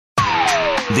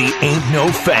The Ain't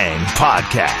No Fang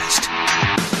podcast.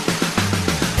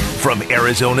 From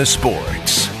Arizona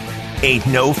Sports, Ain't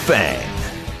No Fang.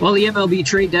 Well, the MLB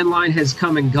Trade Deadline has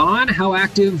come and gone. How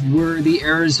active were the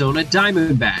Arizona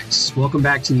Diamondbacks? Welcome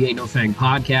back to the Ain't No Fang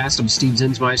podcast. I'm Steve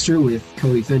Zinsmeister with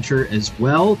Cody Fincher as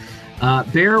well.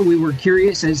 Bear, we were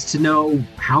curious as to know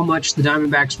how much the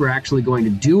Diamondbacks were actually going to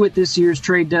do at this year's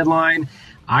trade deadline.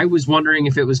 I was wondering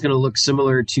if it was going to look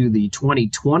similar to the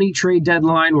 2020 trade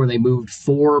deadline where they moved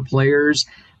 4 players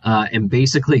and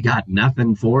basically got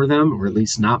nothing for them, or at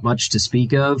least not much to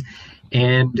speak of.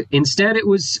 And instead, it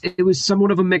was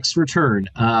somewhat of a mixed return.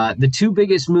 The 2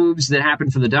 biggest moves that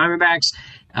happened for the Diamondbacks,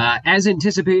 as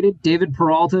anticipated, David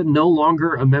Peralta, no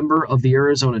longer a member of the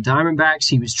Arizona Diamondbacks.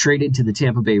 He was traded to the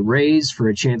Tampa Bay Rays for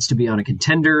a chance to be on a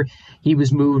contender. He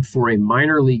was moved for a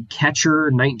minor league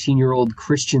catcher, 19-year-old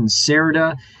Christian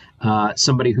Cerda,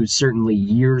 somebody who's certainly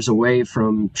years away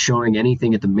from showing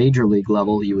anything at the major league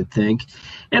level, you would think.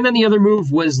 And then the other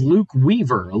move was Luke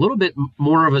Weaver, a little bit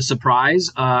more of a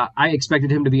surprise. I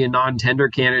expected him to be a non-tender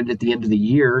candidate at the end of the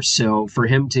year, so for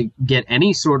him to get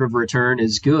any sort of return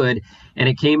is good. And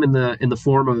it came in the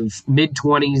form of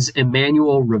mid-20s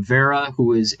Emmanuel Rivera,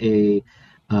 who is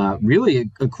really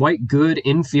a quite good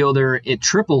infielder at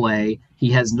AAA.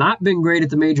 He has not been great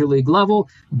at the major league level,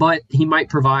 but he might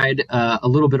provide a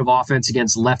little bit of offense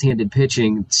against left-handed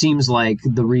pitching. Seems like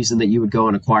the reason that you would go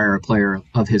and acquire a player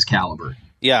of his caliber.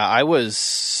 Yeah, I was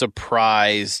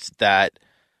surprised that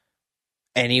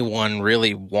anyone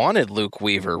really wanted Luke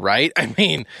Weaver, right? I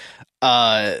mean,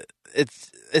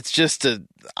 it's just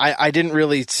I didn't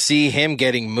really see him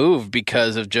getting moved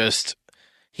because of just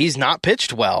he's not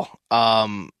pitched well. I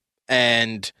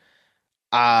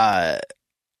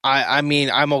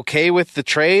mean, I'm okay with the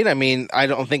trade. I mean, I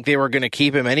don't think they were going to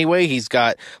keep him anyway.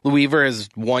 Weaver has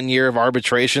 1 year of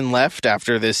arbitration left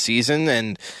after this season.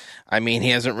 And I mean, he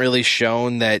hasn't really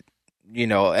shown that,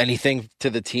 anything to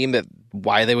the team that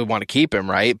why they would want to keep him.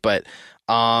 Right. But,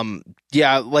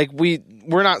 yeah, like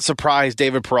we're not surprised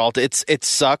David Peralta. It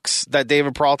sucks that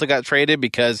David Peralta got traded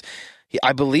because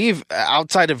I believe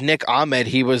outside of Nick Ahmed,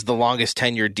 he was the longest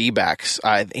tenured D-backs.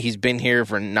 He's been here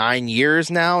for 9 years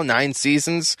now, 9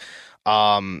 seasons.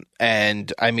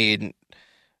 And I mean,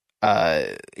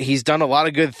 he's done a lot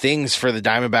of good things for the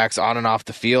Diamondbacks on and off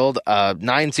the field.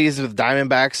 9 seasons with the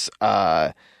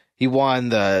Diamondbacks. He won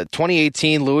the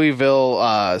 2018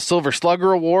 Louisville Silver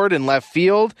Slugger Award in left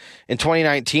field. In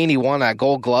 2019, he won that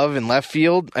Gold Glove in left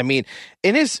field. I mean,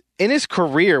 in his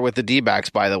career with the D-backs,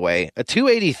 by the way, a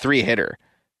 283 hitter,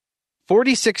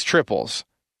 46 triples.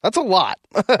 That's a lot.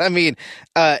 I mean,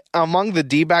 among the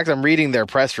D-backs, I'm reading their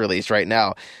press release right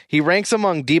now. He ranks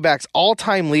among D-backs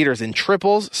all-time leaders in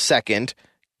triples, second,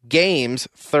 games,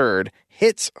 third,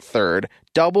 hits, third,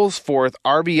 doubles, fourth,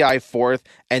 RBI, fourth,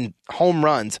 and home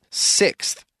runs,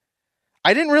 sixth.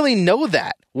 I didn't really know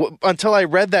that until I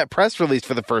read that press release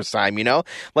for the first time,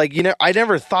 I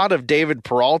never thought of David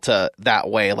Peralta that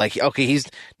way. Like, okay, he's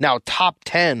now top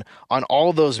 10 on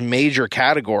all those major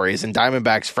categories in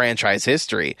Diamondbacks franchise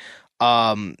history.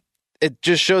 It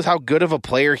just shows how good of a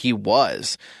player he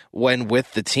was when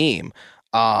with the team.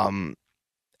 And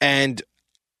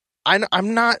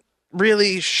I'm not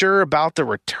really sure about the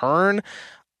return.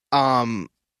 I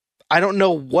don't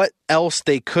know what else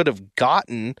they could have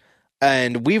gotten.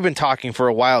 And we've been talking for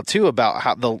a while too about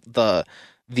how the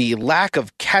lack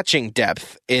of catching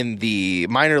depth in the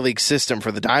minor league system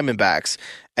for the Diamondbacks.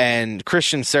 And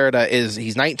Christian Cerda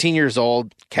he's 19 years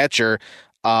old, catcher.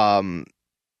 But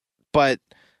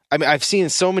I mean, I've seen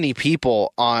so many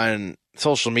people on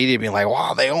social media being like,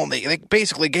 "Wow, they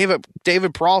basically gave up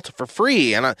David Peralta for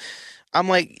free," and I'm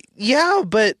like, "Yeah,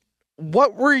 but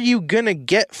what were you gonna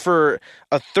get for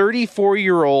a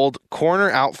 34-year-old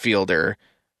corner outfielder?"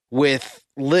 with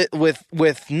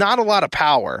not a lot of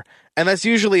power, and that's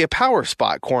usually a power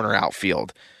spot, corner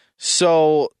outfield.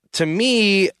 So to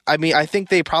me, I mean, I think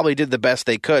they probably did the best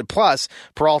they could. Plus,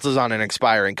 Peralta's on an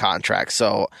expiring contract,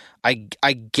 so I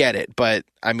get it. But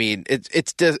I mean,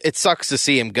 it sucks to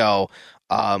see him go.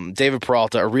 David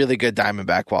Peralta, a really good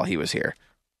Diamondback while he was here.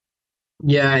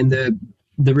 Yeah, and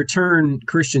the return,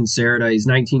 Christian Cerda, he's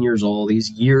 19 years old.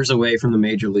 He's years away from the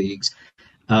major leagues.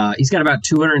 He's got about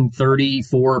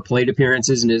 234 plate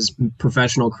appearances in his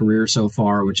professional career so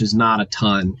far, which is not a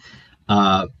ton.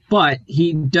 But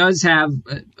he does have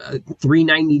a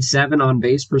 397 on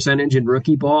base percentage in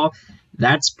rookie ball.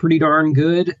 That's pretty darn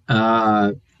good.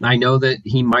 I know that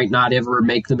he might not ever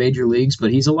make the major leagues,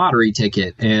 but he's a lottery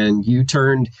ticket. And you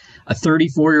turned a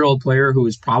 34-year-old player who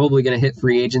is probably going to hit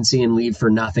free agency and leave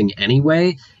for nothing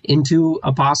anyway into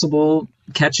a possible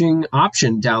catching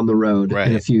option down the road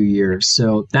in a few years.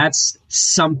 So that's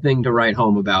something to write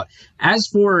home about. As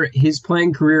for his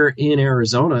playing career in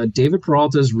Arizona, David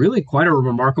Peralta is really quite a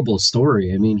remarkable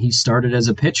story. I mean, he started as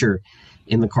a pitcher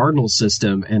in the Cardinals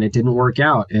system and it didn't work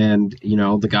out. And, you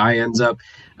know, the guy ends up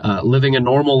living a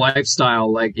normal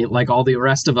lifestyle like all the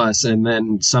rest of us, and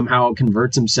then somehow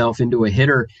converts himself into a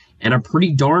hitter, and a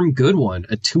pretty darn good one.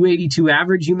 A 282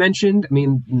 average you mentioned. I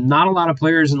mean, not a lot of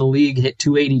players in the league hit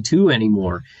 282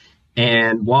 anymore.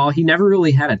 And while he never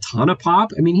really had a ton of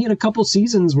pop, I mean, he had a couple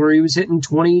seasons where he was hitting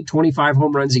 20, 25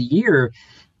 home runs a year,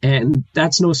 and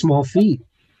that's no small feat.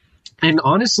 And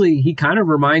honestly, he kind of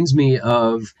reminds me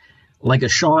of like a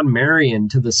Sean Marion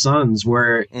to the Suns,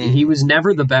 where he was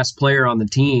never the best player on the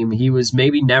team. He was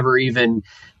maybe never even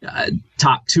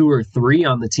top 2 or 3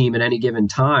 on the team at any given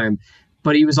time,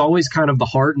 but he was always kind of the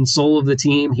heart and soul of the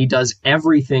team. He does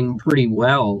everything pretty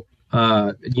well.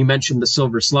 You mentioned the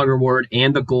Silver Slugger Award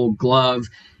and the Gold Glove,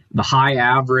 the high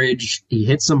average. He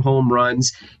hit some home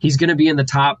runs. He's going to be in the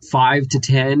top 5 to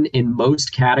 10 in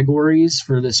most categories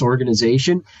for this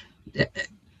organization.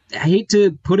 I hate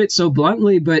to put it so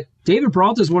bluntly, but David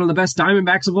Peralta is one of the best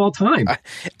Diamondbacks of all time.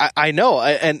 I know.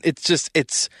 And it's just,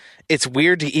 it's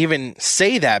weird to even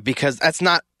say that, because that's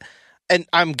not, and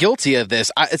I'm guilty of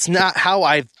this. It's not how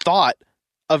I thought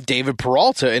of David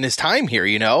Peralta in his time here.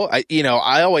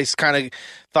 I always kind of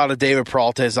thought of David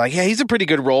Peralta as like, yeah, he's a pretty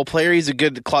good role player. He's a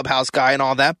good clubhouse guy and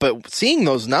all that. But seeing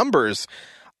those numbers,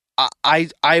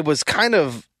 I was kind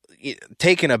of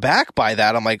taken aback by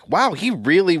that. I'm like, wow, he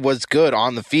really was good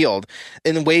on the field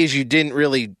in ways you didn't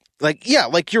really like. Yeah,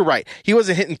 like you're right. He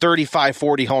wasn't hitting 35,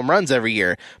 40 home runs every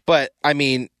year, but I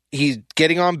mean, he's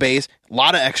getting on base, a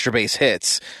lot of extra base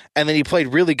hits, and then he played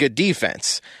really good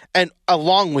defense. And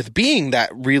along with being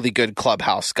that really good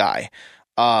clubhouse guy.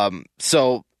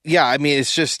 So yeah, I mean,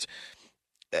 it's just,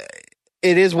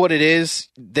 it is what it is.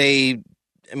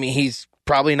 He's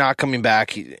probably not coming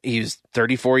back. He's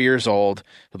 34 years old.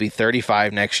 He'll be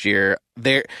 35 next year.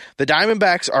 The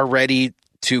Diamondbacks are ready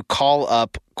to call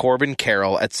up Corbin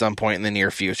Carroll at some point in the near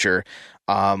future,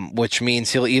 which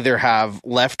means he'll either have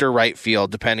left or right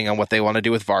field, depending on what they want to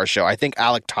do with Varsho. I think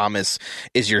Alek Thomas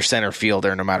is your center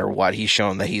fielder no matter what. He's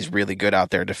shown that he's really good out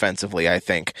there defensively, I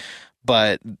think.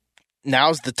 But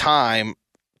now's the time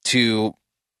to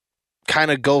kind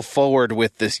of go forward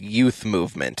with this youth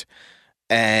movement.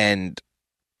 And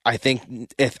I think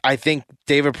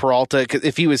David Peralta,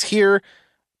 if he was here,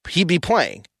 he'd be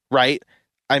playing, right?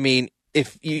 I mean,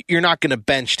 if you're not going to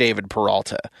bench David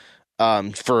Peralta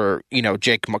for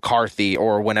Jake McCarthy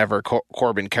or whenever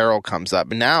Corbin Carroll comes up.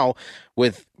 And now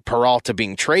with Peralta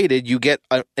being traded, you get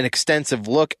an extensive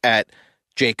look at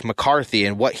Jake McCarthy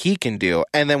and what he can do.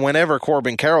 And then whenever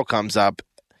Corbin Carroll comes up,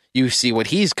 you see what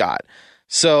he's got.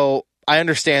 So I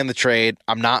understand the trade.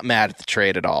 I'm not mad at the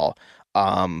trade at all.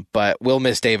 But we'll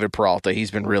miss David Peralta.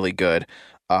 He's been really good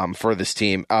for this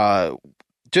team.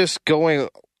 Just going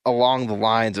along the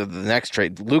lines of the next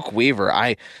trade, Luke Weaver.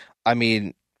 I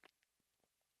mean,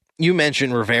 you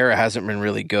mentioned Rivera hasn't been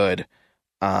really good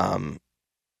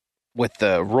with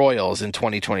the Royals in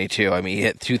 2022. I mean, he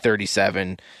hit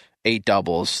 237, 8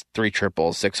 doubles, 3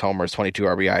 triples, 6 homers, 22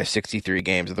 RBI, 63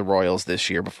 games of the Royals this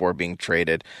year before being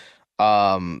traded.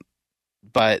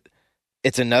 But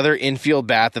it's another infield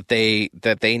bat that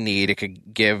they need. It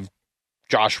could give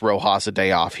Josh Rojas a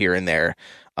day off here and there.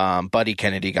 Buddy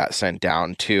Kennedy got sent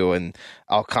down too, and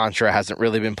Alcantara hasn't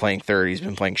really been playing third. He's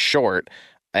been playing short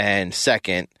and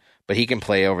second, but he can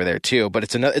play over there too. But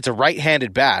it's a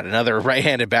right-handed bat, another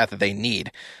right-handed bat that they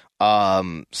need.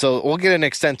 So we'll get an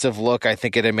extensive look, I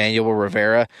think, at Emmanuel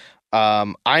Rivera.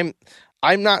 I'm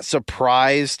not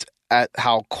surprised at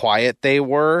how quiet they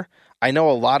were. I know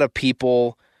a lot of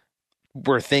people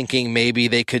were thinking maybe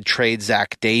they could trade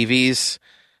Zach Davies.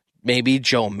 Maybe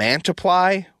Joe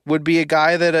Mantiply would be a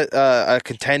guy that a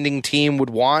contending team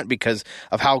would want because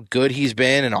of how good he's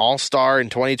been, an all-star in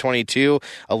 2022,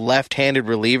 a left-handed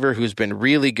reliever who's been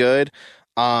really good.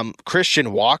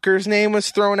 Christian Walker's name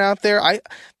was thrown out there.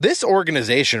 This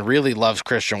organization really loves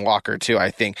Christian Walker too,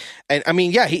 I think. And I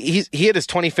mean, yeah, he hit his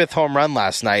 25th home run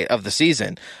last night of the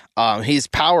season. His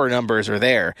power numbers are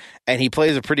there, and he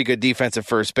plays a pretty good defensive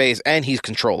first base, and he's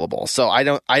controllable. So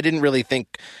I didn't really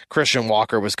think Christian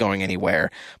Walker was going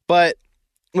anywhere. But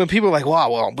when people are like,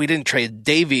 wow, well, we didn't trade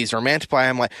Davies or Mantiply,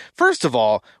 I'm like, first of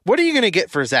all, what are you going to get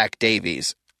for Zach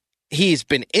Davies? He's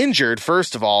been injured,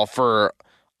 first of all,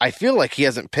 I feel like he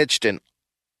hasn't pitched in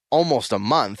almost a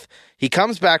month. He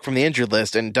comes back from the injured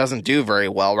list and doesn't do very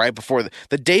well right before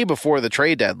the day before the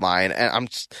trade deadline. And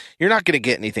you're not going to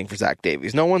get anything for Zach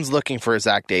Davies. No one's looking for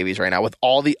Zach Davies right now with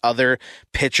all the other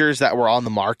pitchers that were on the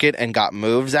market and got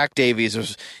moved. Zach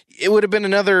Davies it would have been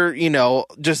another,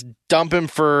 just dump him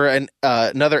for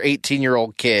another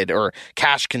 18-year-old kid or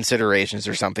cash considerations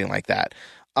or something like that.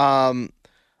 I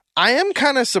am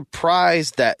kind of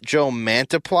surprised that Joe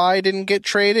Mantiply didn't get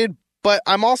traded, but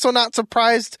I'm also not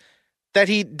surprised that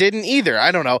he didn't either.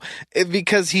 I don't know,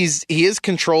 because he is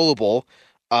controllable.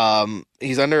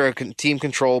 He's under a team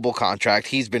controllable contract.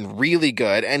 He's been really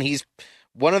good, and he's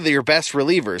one of your best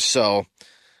relievers. So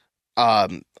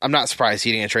I'm not surprised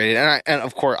he didn't get traded. And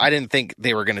of course, I didn't think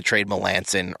they were going to trade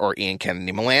Melancon or Ian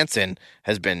Kennedy. Melancon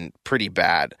has been pretty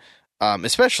bad,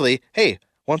 especially,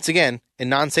 once again, in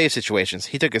non-save situations.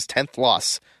 He took his 10th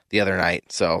loss the other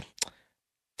night. So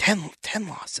 10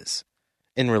 losses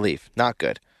in relief. Not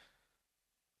good.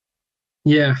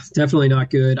 Yeah, definitely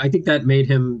not good. I think that made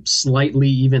him slightly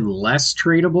even less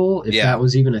tradable, if that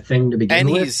was even a thing to begin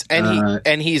with.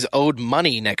 And he's owed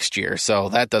money next year, so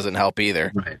that doesn't help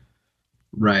either.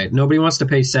 Right. Nobody wants to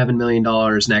pay $7 million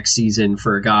next season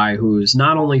for a guy who's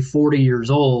not only 40 years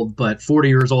old, but 40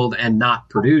 years old and not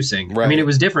producing. Right. I mean, it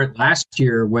was different last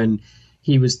year when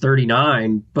he was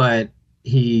 39, but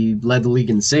he led the league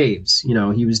in saves.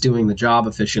 He was doing the job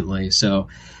efficiently. So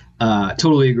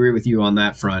totally agree with you on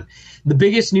that front. The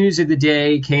biggest news of the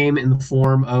day came in the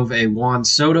form of a Juan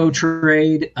Soto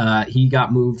trade. He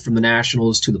got moved from the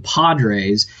Nationals to the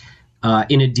Padres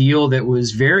in a deal that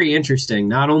was very interesting.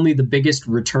 Not only the biggest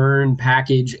return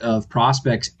package of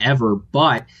prospects ever,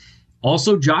 but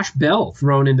also Josh Bell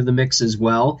thrown into the mix as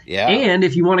well. Yeah. And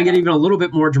if you want to get even a little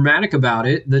bit more dramatic about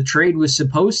it, the trade was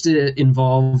supposed to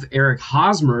involve Eric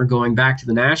Hosmer going back to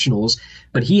the Nationals,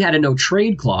 but he had a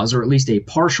no-trade clause, or at least a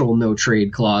partial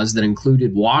no-trade clause that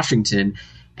included Washington,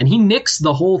 and he nixed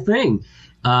the whole thing.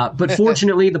 But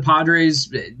fortunately, the Padres,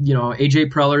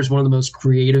 AJ Preller is one of the most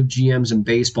creative GMs in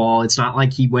baseball. It's not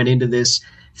like he went into this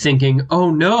thinking,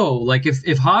 oh no, like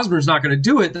if Hosmer's not going to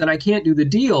do it, then I can't do the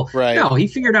deal. Right. No, he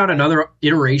figured out another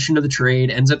iteration of the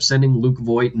trade, ends up sending Luke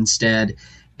Voit instead,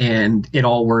 and it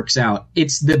all works out.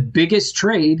 It's the biggest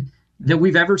trade that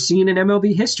we've ever seen in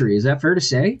MLB history. Is that fair to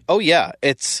say? Oh yeah,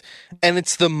 it's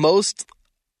the most,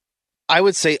 I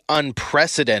would say,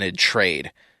 unprecedented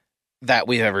trade that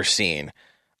we've ever seen.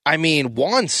 I mean,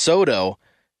 Juan Soto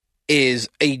is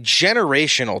a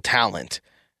generational talent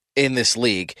in this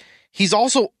league. He's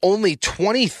also only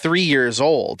 23 years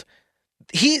old.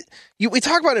 We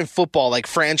talk about in football, like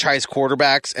franchise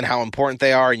quarterbacks and how important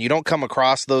they are, and you don't come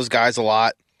across those guys a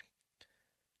lot.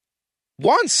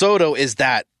 Juan Soto is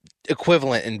that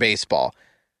equivalent in baseball.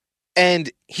 And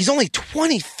he's only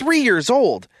 23 years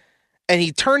old. And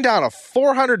he turned down a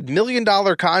 $400 million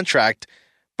contract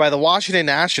by the Washington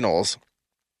Nationals.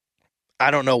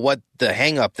 I don't know what the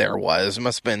hang up there was. It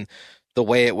must have been the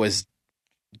way it was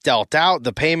dealt out,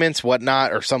 the payments,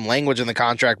 whatnot, or some language in the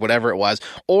contract, whatever it was.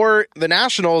 Or the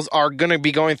Nationals are going to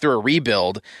be going through a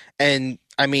rebuild. And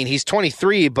I mean, he's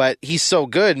 23, but he's so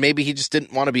good. Maybe he just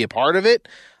didn't want to be a part of it.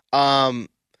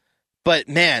 But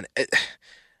man,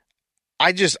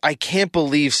 I can't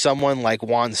believe someone like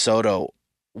Juan Soto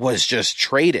was just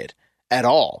traded at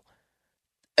all.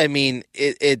 I mean,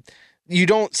 you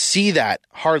don't see that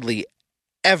hardly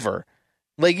ever.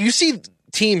 Like, you see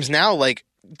teams now, like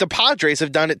the Padres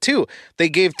have done it too. They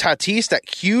gave Tatis that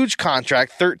huge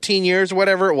contract, 13 years,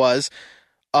 whatever it was.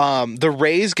 The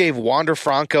Rays gave Wander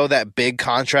Franco that big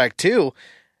contract too.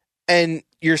 And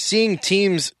you're seeing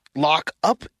teams lock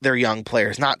up their young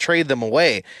players, not trade them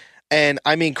away. And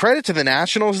I mean, credit to the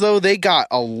Nationals, though. They got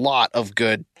a lot of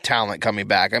good talent coming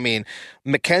back. I mean,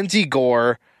 Mackenzie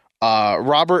Gore,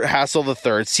 Robert Hassel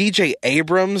III, CJ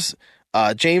Abrams,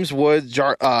 James Woods,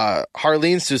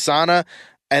 Harleen Susana.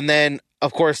 And then,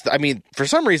 of course, I mean, for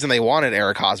some reason they wanted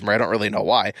Eric Hosmer. I don't really know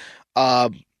why.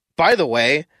 By the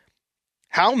way,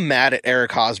 how mad at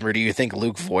Eric Hosmer do you think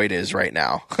Luke Voit is right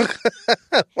now?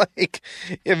 Like,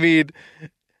 I mean,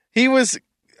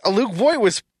 Luke Voit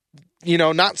was,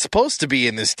 not supposed to be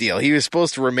in this deal. He was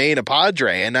supposed to remain a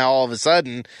Padre, and now all of a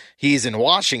sudden he's in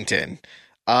Washington.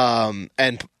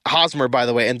 And Hosmer, by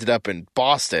the way, ended up in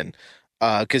Boston,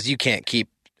 because you can't keep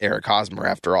Eric Hosmer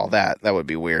after all that. That would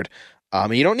be weird.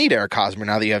 You don't need Eric Hosmer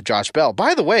now that you have Josh Bell.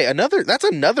 By the way, that's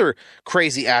another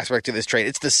crazy aspect of this trade.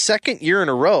 It's the second year in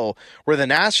a row where the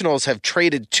Nationals have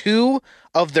traded two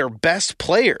of their best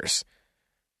players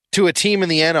to a team in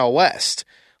the NL West.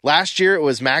 Last year, it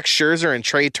was Max Scherzer and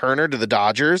Trey Turner to the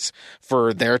Dodgers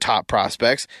for their top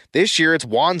prospects. This year, it's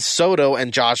Juan Soto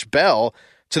and Josh Bell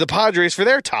to the Padres for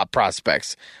their top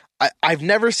prospects. I've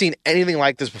never seen anything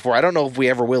like this before. I don't know if we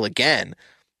ever will again.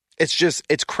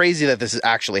 It's crazy that this has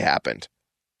actually happened.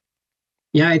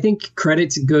 Yeah, I think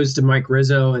credit goes to Mike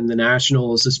Rizzo and the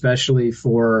Nationals, especially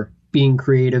for being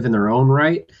creative in their own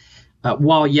right.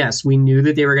 While, yes, we knew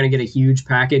that they were going to get a huge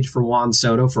package for Juan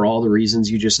Soto for all the reasons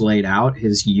you just laid out,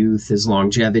 his youth, his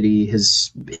longevity,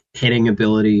 his hitting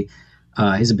ability,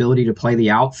 his ability to play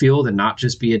the outfield and not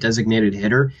just be a designated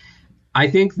hitter. I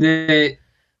think that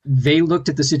they looked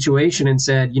at the situation and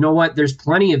said, you know what, there's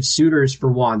plenty of suitors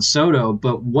for Juan Soto,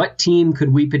 but what team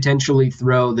could we potentially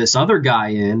throw this other guy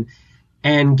in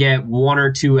and get one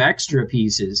or two extra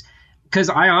pieces? Because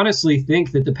I honestly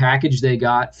think that the package they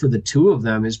got for the two of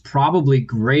them is probably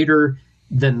greater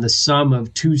than the sum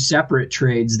of two separate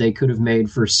trades they could have made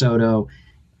for Soto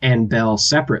and Bell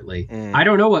separately. I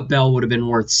don't know what Bell would have been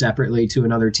worth separately to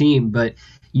another team, but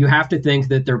you have to think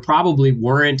that there probably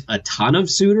weren't a ton of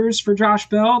suitors for Josh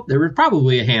Bell. There were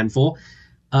probably a handful,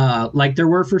 like there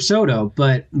were for Soto.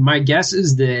 But my guess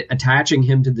is that attaching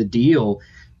him to the deal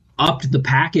upped the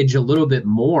package a little bit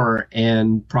more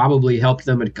and probably helped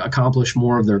them accomplish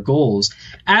more of their goals.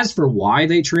 As for why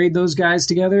they trade those guys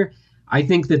together, I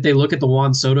think that they look at the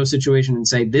Juan Soto situation and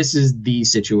say, this is the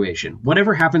situation.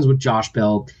 Whatever happens with Josh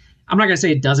Bell, I'm not going to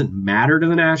say it doesn't matter to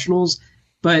the Nationals,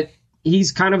 but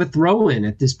he's kind of a throw-in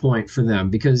at this point for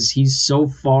them because he's so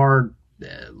far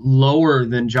lower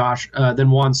than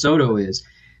Juan Soto is.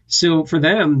 So for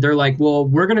them, they're like, well,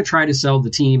 we're going to try to sell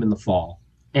the team in the fall.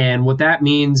 And what that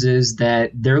means is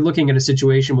that they're looking at a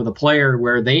situation with a player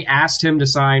where they asked him to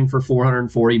sign for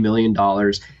 $440 million,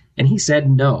 and he said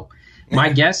no. My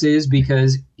guess is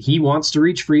because he wants to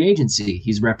reach free agency.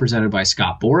 He's represented by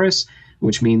Scott Boras,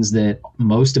 which means that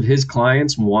most of his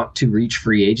clients want to reach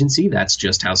free agency. That's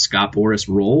just how Scott Boras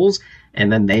rolls.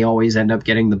 And then they always end up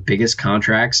getting the biggest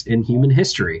contracts in human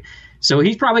history. So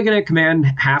he's probably going to command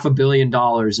 $500 million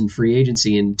in free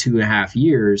agency in 2.5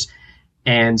 years.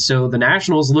 And so the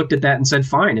Nationals looked at that and said,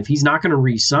 fine, if he's not going to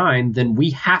re-sign, then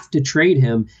we have to trade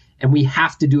him, and we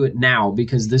have to do it now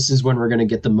because this is when we're going to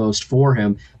get the most for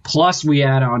him. Plus we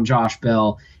add on Josh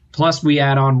Bell, plus we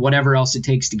add on whatever else it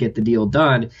takes to get the deal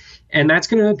done. And that's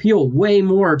going to appeal way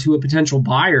more to a potential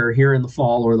buyer here in the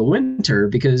fall or the winter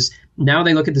because now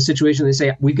they look at the situation and they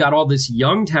say, we've got all this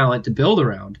young talent to build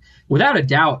around. Without a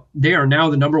doubt, they are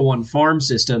now the number one farm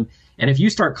system. And if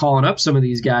you start calling up some of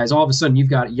these guys, all of a sudden you've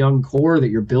got a young core that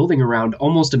you're building around,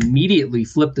 almost immediately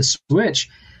flip the switch.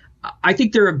 I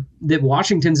think that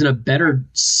Washington's in a better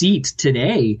seat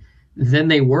today than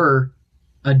they were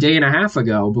a day and a half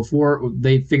ago before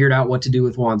they figured out what to do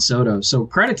with Juan Soto. So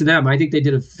credit to them. I think they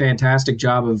did a fantastic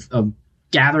job of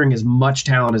gathering as much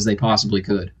talent as they possibly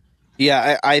could.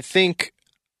 Yeah, I think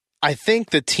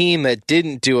the team that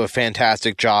didn't do a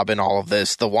fantastic job in all of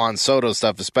this, the Juan Soto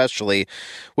stuff especially,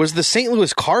 was the St.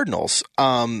 Louis Cardinals.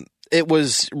 It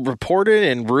was reported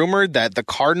and rumored that the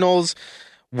Cardinals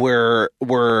were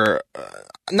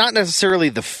not necessarily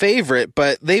the favorite,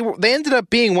 but they ended up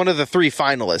being one of the three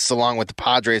finalists along with the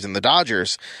Padres and the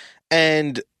Dodgers.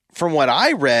 And from what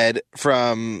I read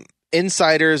from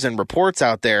insiders and reports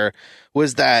out there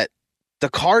was that the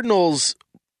Cardinals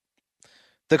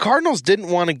didn't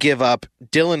want to give up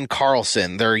Dylan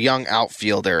Carlson, their young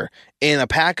outfielder, in a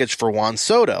package for Juan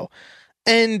Soto.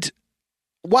 And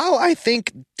while I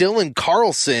think Dylan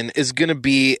Carlson is going to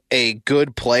be a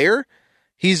good player,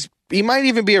 he might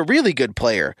even be a really good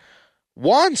player.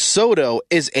 Juan Soto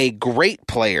is a great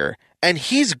player, and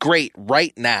he's great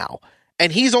right now.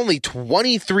 And he's only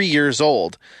 23 years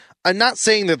old. I'm not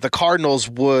saying that the Cardinals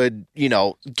would,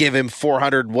 give him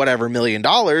 $400 million.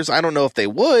 I don't know if they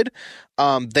would.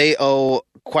 They owe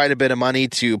quite a bit of money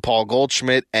to Paul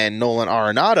Goldschmidt and Nolan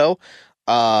Arenado.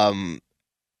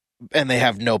 And they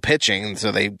have no pitching,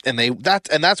 so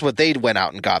that's what they went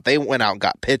out and got. They went out and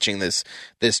got pitching this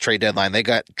trade deadline. They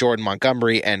got Jordan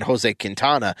Montgomery and Jose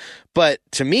Quintana. But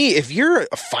to me, if you're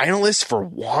a finalist for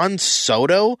Juan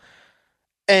Soto,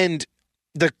 and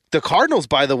the Cardinals,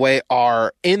 by the way,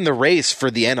 are in the race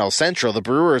for the NL Central. The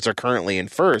Brewers are currently in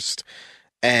first,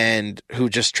 and who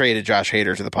just traded Josh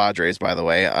Hader to the Padres, by the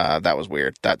way. That was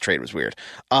weird. That trade was weird.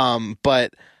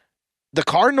 But the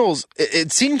Cardinals,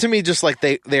 it seemed to me just like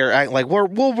they're acting like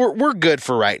we're good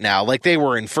for right now. Like they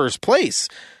were in first place,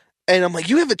 and I'm like,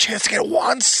 you have a chance to get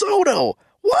Juan Soto.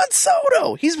 Juan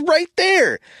Soto, he's right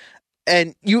there.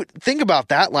 And you think about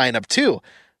that lineup too.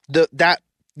 That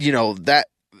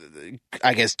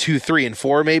I guess 2, 3, and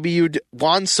 4 maybe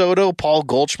Juan Soto, Paul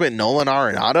Goldschmidt, Nolan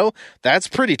Arenado. That's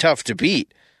pretty tough to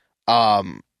beat.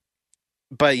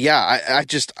 But yeah, I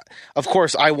just, of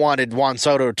course, I wanted Juan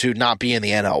Soto to not be in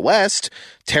the NL West,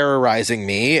 terrorizing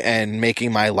me and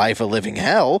making my life a living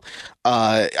hell.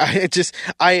 I'm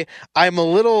a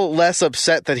little less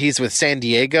upset that he's with San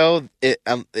Diego,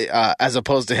 as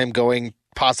opposed to him going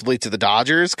possibly to the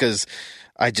Dodgers, because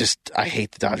I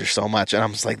hate the Dodgers so much. And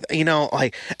I'm just like,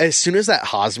 like as soon as that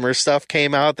Hosmer stuff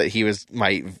came out that he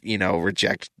might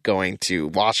reject going to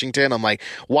Washington, I'm like,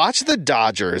 watch the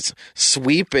Dodgers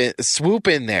swoop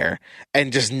in there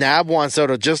and just nab Juan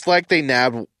Soto, just like they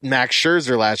nabbed Max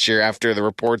Scherzer last year after the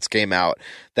reports came out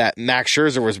that Max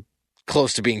Scherzer was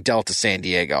close to being dealt to San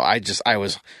Diego. I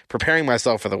was preparing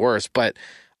myself for the worst, but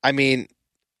I mean,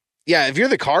 yeah, if you're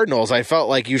the Cardinals, I felt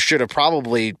like you should have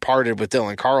probably parted with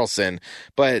Dylan Carlson,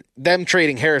 but them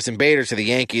trading Harrison Bader to the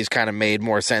Yankees kind of made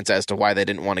more sense as to why they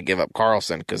didn't want to give up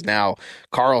Carlson, because now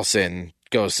Carlson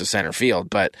goes to center field.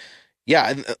 But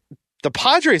yeah, the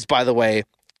Padres, by the way,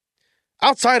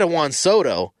 outside of Juan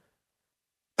Soto,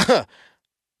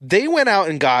 they went out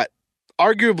and got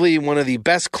arguably one of the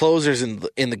best closers in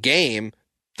the game,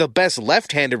 the best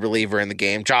left-handed reliever in the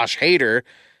game, Josh Hader.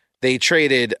 They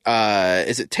traded,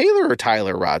 is it Taylor or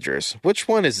Tyler Rogers? Which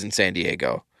one is in San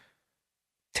Diego?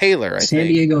 Taylor, I think. San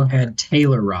Diego had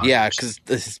Taylor Rogers. Yeah, because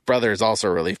his brother is also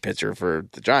a relief pitcher for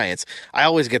the Giants. I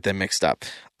always get them mixed up.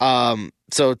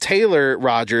 So Taylor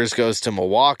Rogers goes to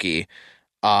Milwaukee.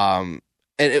 That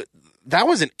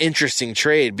was an interesting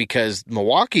trade because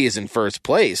Milwaukee is in first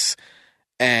place.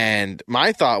 And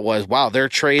my thought was, wow, they're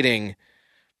trading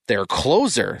their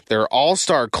closer, their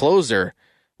all-star closer,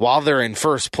 while they're in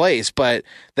first place. But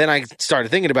then I started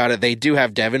thinking about it. They do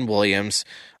have Devin Williams,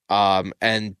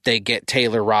 and they get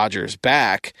Taylor Rogers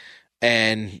back.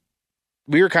 And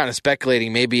we were kind of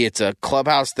speculating maybe it's a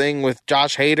clubhouse thing with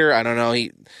Josh Hader. I don't know.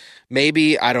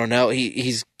 I don't know.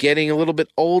 He's getting a little bit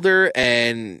older,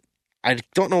 and I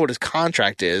don't know what his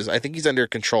contract is. I think he's under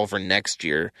control for next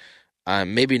year.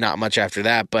 Maybe not much after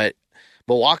that, but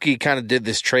Milwaukee kind of did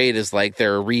this trade as like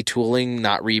they're retooling,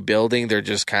 not rebuilding. They're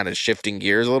just kind of shifting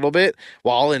gears a little bit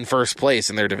while in first place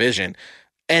in their division.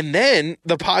 And then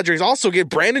the Padres also get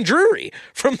Brandon Drury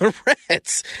from the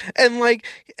Reds. And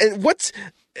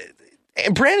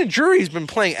Brandon Drury's been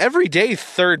playing every day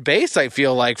third base, I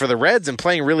feel like, for the Reds and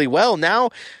playing really well. Now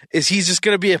he's just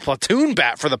going to be a platoon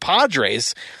bat for the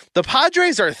Padres. The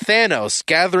Padres are Thanos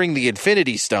gathering the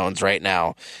Infinity Stones right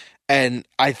now. And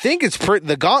I think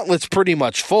the gauntlet's pretty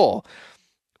much full.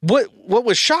 What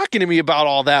was shocking to me about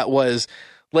all that was,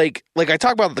 like I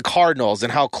talked about the Cardinals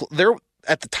and how they're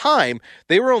at the time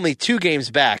they were only 2 games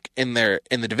back in the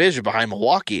division behind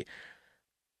Milwaukee.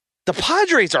 The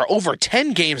Padres are over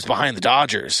 10 games behind the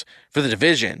Dodgers for the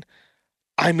division.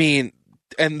 I mean,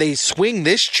 and they swing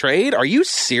this trade? Are you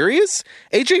serious?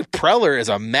 AJ Preller is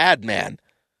a madman.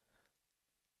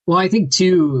 Well, I think,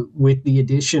 too, with the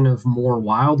addition of more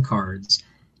wild cards,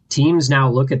 teams now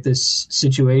look at this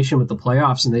situation with the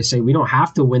playoffs and they say, we don't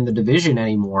have to win the division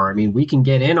anymore. I mean, we can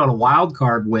get in on a wild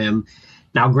card whim.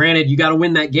 Now, granted, you got to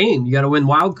win that game. You got to win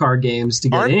wild card games to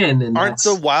get in. And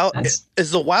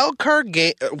is the wild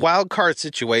card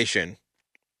situation,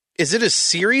 is it a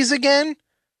series again?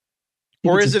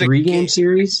 Or is it a 3-game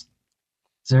series?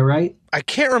 Is that right? I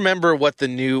can't remember what this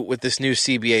new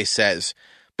CBA says.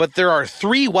 But there are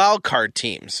 3 wild card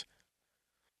teams.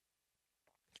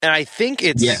 And I think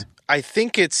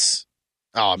it's,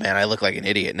 oh man, I look like an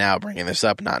idiot now bringing this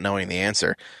up, not knowing the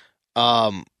answer.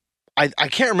 I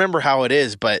can't remember how it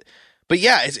is, but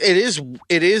yeah,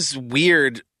 it is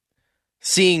weird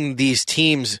seeing these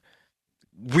teams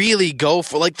really go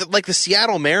for like the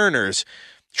Seattle Mariners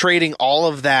trading all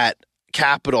of that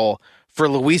capital for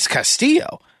Luis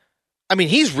Castillo. I mean,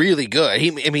 he's really good.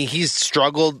 He's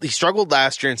struggled. He struggled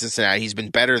last year in Cincinnati. He's been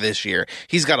better this year.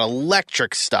 He's got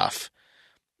electric stuff.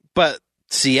 But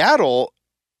Seattle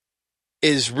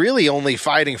is really only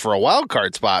fighting for a wild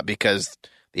card spot because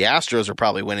the Astros are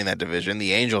probably winning that division.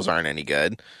 The Angels aren't any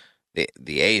good.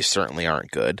 The A's certainly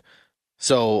aren't good.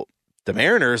 So the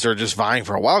Mariners are just vying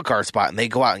for a wild card spot, and they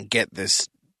go out and get this.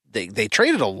 They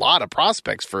traded a lot of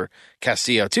prospects for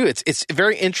Castillo too. It's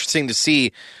very interesting to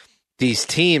see these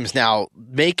teams now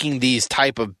making these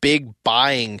type of big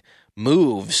buying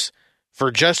moves for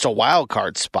just a wild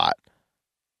card spot.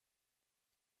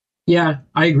 Yeah,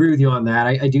 I agree with you on that.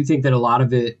 I do think that a lot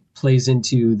of it plays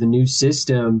into the new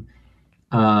system.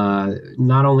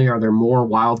 Not only are there more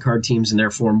wild card teams and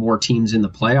therefore more teams in the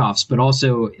playoffs, but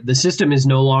also the system is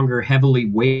no longer heavily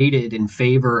weighted in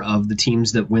favor of the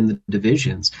teams that win the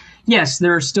divisions. Yes,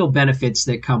 there are still benefits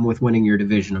that come with winning your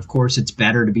division. Of course, it's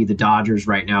better to be the Dodgers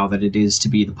right now than it is to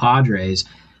be the Padres,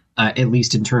 at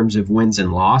least in terms of wins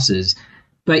and losses.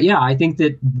 But yeah, I think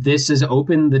that this has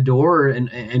opened the door and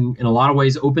in a lot of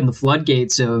ways opened the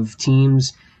floodgates of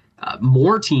teams,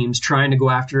 more teams trying to go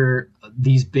after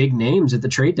these big names at the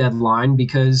trade deadline,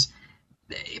 because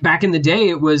back in the day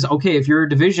it was, okay, if you're a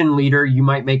division leader, you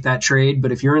might make that trade.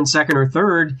 But if you're in second or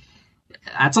third,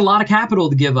 that's a lot of capital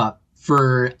to give up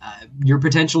for you're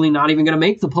potentially not even going to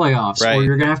make the playoffs, right, or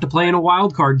you're going to have to play in a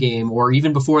wild card game, or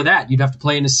even before that, you'd have to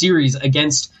play in a series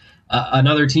against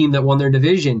another team that won their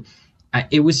division.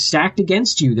 It was stacked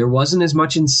against you. There wasn't as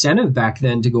much incentive back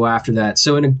then to go after that.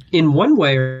 So in one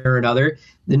way or another,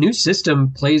 the new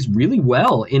system plays really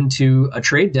well into a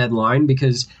trade deadline,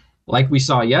 because like we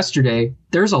saw yesterday,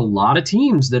 there's a lot of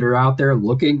teams that are out there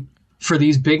looking for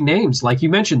these big names. Like you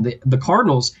mentioned, the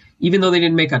Cardinals, even though they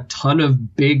didn't make a ton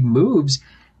of big moves,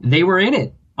 they were in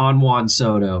it on Juan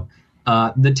Soto.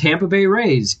 The Tampa Bay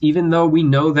Rays, even though we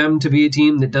know them to be a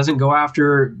team that doesn't go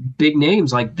after big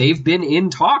names, like they've been in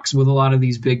talks with a lot of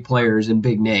these big players and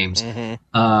big names.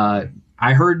 Mm-hmm.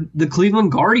 I heard the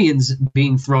Cleveland Guardians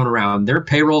being thrown around. Their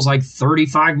payroll's like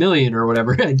 $35 million or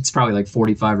whatever. It's probably like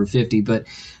 45 or 50, but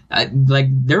like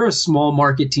they're a small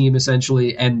market team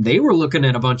essentially, and they were looking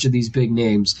at a bunch of these big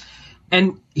names.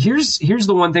 And here's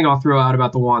the one thing I'll throw out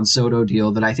about the Juan Soto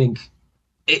deal that I think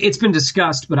it's been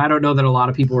discussed, but I don't know that a lot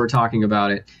of people are talking about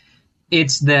it.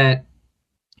 It's that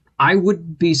I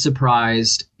would be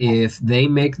surprised if they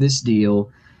make this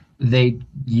deal, they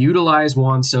utilize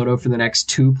Juan Soto for the next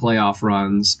 2 playoff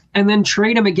runs, and then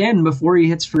trade him again before he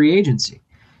hits free agency.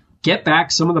 Get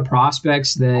back some of the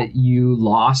prospects that you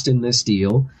lost in this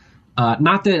deal.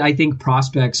 Not that I think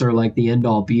prospects are like the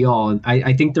end-all, be-all. And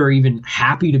I think they're even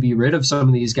happy to be rid of some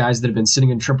of these guys that have been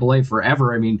sitting in AAA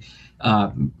forever. I mean,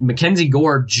 Mackenzie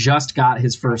Gore just got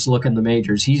his first look in the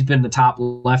majors. He's been the top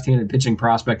left-handed pitching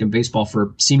prospect in baseball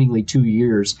for seemingly 2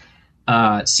 years.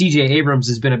 C.J. Abrams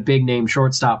has been a big-name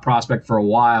shortstop prospect for a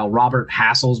while. Robert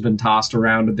Hassel's been tossed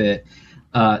around a bit.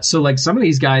 So like some of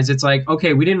these guys, it's like,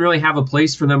 okay, we didn't really have a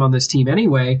place for them on this team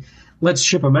anyway. Let's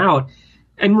ship them out.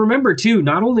 And remember, too,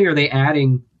 not only are they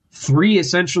adding 3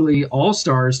 essentially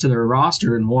all-stars to their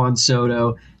roster in Juan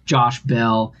Soto, Josh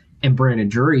Bell, and Brandon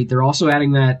Drury, they're also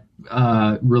adding that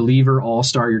reliever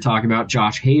all-star you're talking about,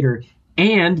 Josh Hader.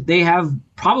 And they have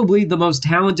probably the most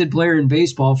talented player in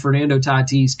baseball, Fernando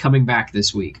Tatis, coming back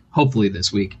this week. Hopefully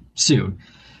this week, soon.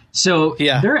 So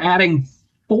They're adding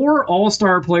 4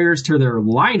 all-star players to their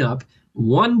lineup,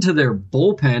 1 to their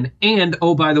bullpen, and,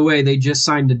 oh, by the way, they just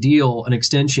signed a deal, an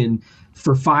extension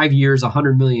for 5 years,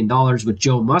 $100 million with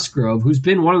Joe Musgrove, who's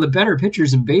been one of the better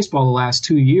pitchers in baseball the last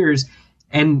 2 years,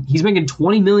 and he's making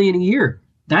 $20 million a year.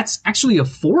 That's actually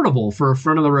affordable for a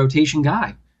front-of-the-rotation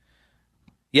guy.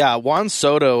 Yeah, Juan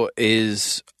Soto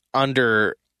is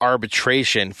under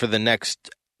arbitration for the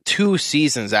next 2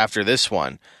 seasons after this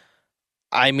one.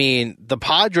 I mean, the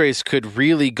Padres could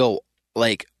really go,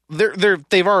 like,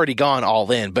 they've already gone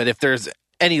all in, but if there's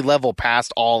any level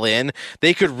past all in,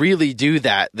 they could really do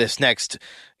that this next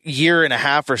year and a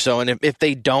half or so. And if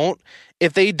they don't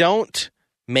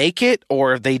make it,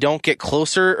 or if they don't get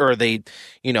closer, or they,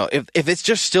 if it's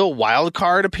just still wild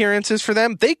card appearances for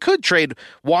them, they could trade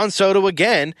Juan Soto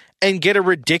again and get a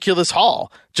ridiculous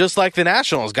haul, just like the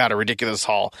Nationals got a ridiculous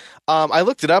haul. I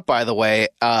looked it up, by the way,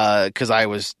 because I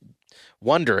was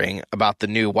wondering about the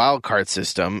new wild card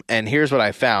system, and here's what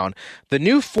I found. The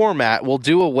new format will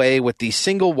do away with the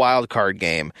single wild card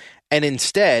game and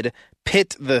instead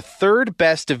pit the third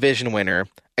best division winner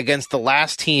against the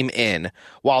last team in,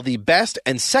 while the best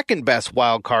and second best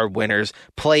wild card winners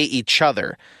play each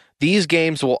other. These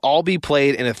games will all be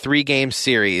played in a 3-game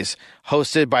series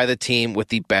hosted by the team with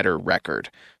the better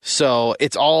record. So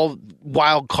it's all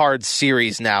wild card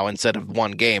series now instead of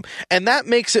 1 game. And that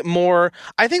makes it more,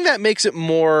 I think that makes it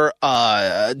more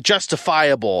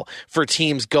justifiable for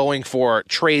teams going for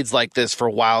trades like this for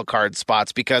wild card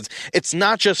spots, because it's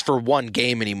not just for 1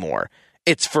 game anymore.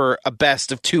 It's for a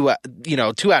best of 2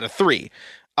 out of 3.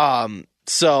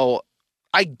 So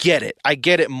I get it. I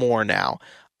get it more now.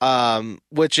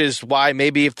 Which is why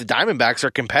maybe if the Diamondbacks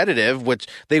are competitive, which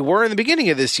they were in the beginning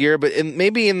of this year, but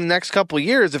maybe in the next couple of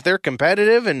years, if they're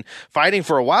competitive and fighting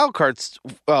for a wild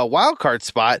card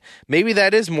spot, maybe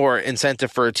that is more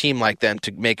incentive for a team like them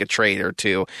to make a trade or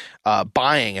 2,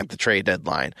 buying at the trade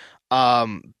deadline.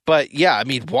 But yeah, I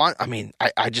mean,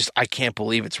 I can't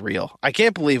believe it's real. I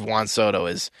can't believe Juan Soto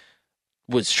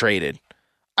was traded.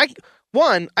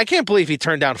 I can't believe he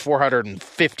turned down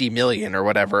 $450 million or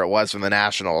whatever it was from the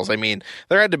Nationals. I mean,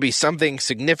 there had to be something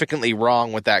significantly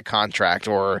wrong with that contract,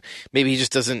 or maybe he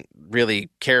just doesn't really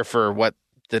care for what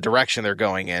the direction they're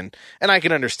going in. And I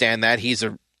can understand that. He's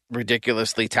a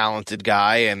ridiculously talented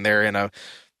guy, and they're in a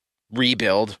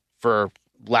rebuild for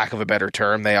lack of a better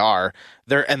term, they are.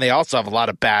 And they also have a lot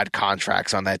of bad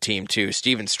contracts on that team too.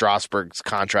 Steven Strasburg's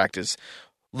contract is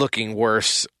looking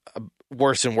worse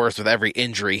and worse with every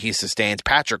injury he sustains.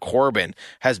 Patrick Corbin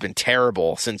has been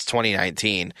terrible since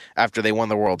 2019 after they won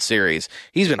the World Series.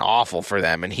 He's been awful for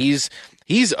them, and he's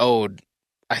owed,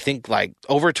 I think, like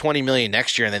over $20 million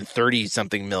next year and then 30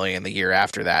 something million the year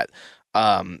after that.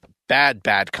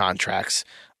 Bad contracts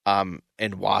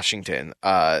in Washington.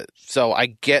 So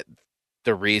I get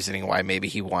the reasoning why maybe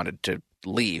he wanted to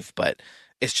leave, but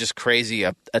it's just crazy.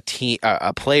 A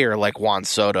player like Juan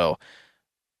Soto,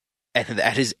 and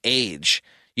at his age,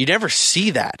 you never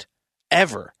see that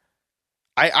ever.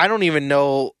 I don't even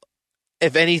know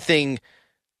if anything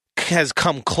has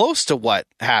come close to what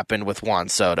happened with Juan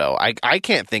Soto. I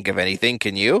can't think of anything.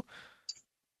 Can you?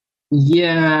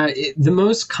 Yeah, the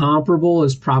most comparable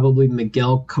is probably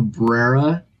Miguel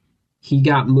Cabrera. He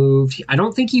got moved. I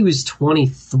don't think he was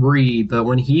 23, but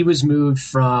when he was moved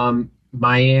from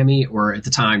Miami, or at the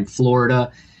time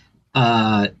Florida,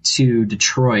 to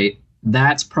Detroit,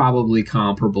 that's probably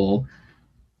comparable.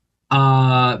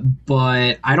 But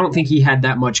I don't think he had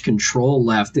that much control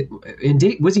left.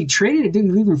 Was he traded or did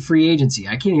he leave in free agency?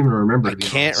 I can't even remember. I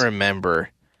can't remember.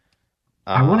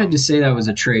 I wanted to say that was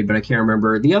a trade, but I can't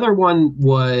remember. The other one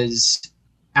was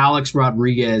Alex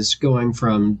Rodriguez going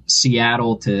from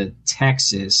Seattle to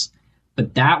Texas,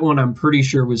 but that one I'm pretty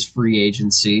sure was free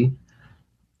agency.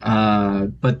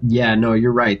 But yeah, no,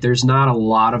 you're right. There's not a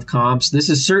lot of comps. This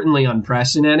is certainly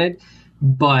unprecedented,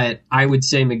 but I would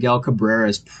say Miguel Cabrera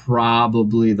is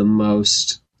probably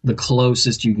the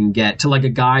closest you can get to like a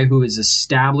guy who is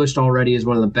established already as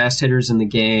one of the best hitters in the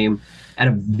game at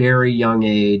a very young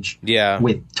age,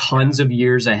 with tons of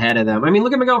years ahead of them. I mean,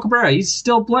 look at Miguel Cabrera. He's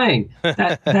still playing.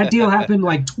 That deal happened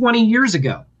like 20 years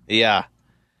ago. Yeah.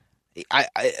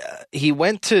 He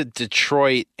went to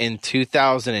Detroit in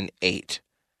 2008.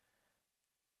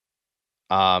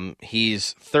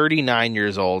 He's 39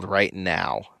 years old right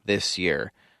now this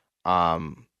year.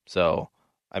 So,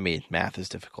 I mean, math is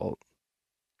difficult.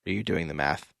 Are you doing the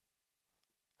math?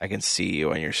 I can see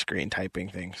you on your screen typing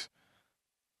things.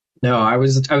 No, I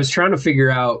was trying to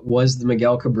figure out, was the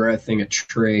Miguel Cabrera thing a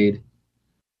trade?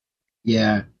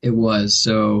 Yeah, it was.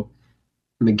 So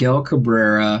Miguel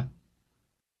Cabrera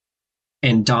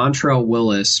and Dontrelle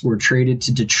Willis were traded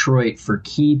to Detroit for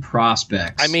key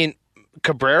prospects. I mean,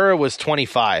 Cabrera was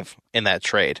 25 in that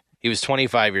trade. He was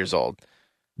 25 years old.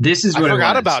 This is what I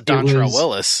forgot about Dontrelle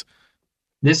Willis.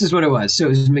 This is what it was. So it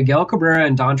was Miguel Cabrera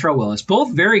and Dontrelle Willis,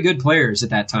 both very good players at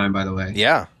that time, by the way.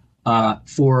 Yeah.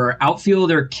 For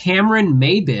outfielder Cameron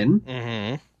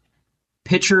Maybin,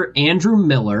 pitcher Andrew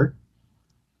Miller,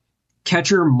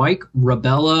 catcher Mike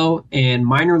Rabello, and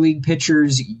minor league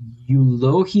pitchers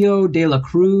Eulogio de la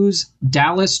Cruz,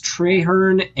 Dallas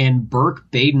Traherne, and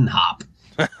Burke Badenhop.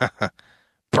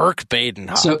 Burke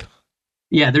Badenhop. So,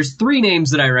 yeah, there's three names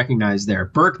that I recognize there.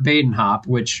 Burke Badenhop,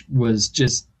 which was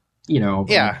just,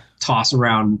 toss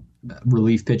around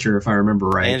relief pitcher, if I remember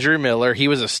right. Andrew Miller,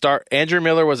 Andrew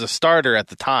Miller was a starter at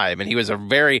the time, and he was a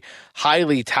very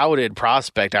highly touted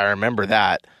prospect. I remember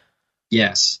that.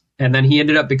 Yes, and then he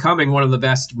ended up becoming one of the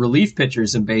best relief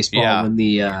pitchers in baseball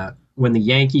when the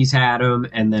Yankees had him,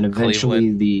 and then eventually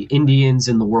Cleveland. The Indians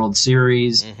in the World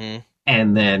Series.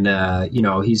 And then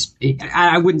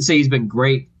I wouldn't say he's been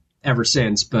great ever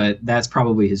since, but that's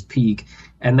probably his peak.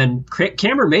 And then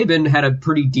Cameron Maybin had a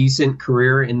pretty decent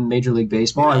career in Major League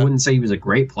Baseball. I wouldn't say he was a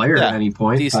great player at any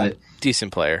point.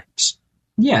 Decent player.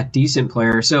 Yeah, decent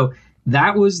player. So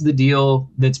that was the deal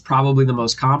that's probably the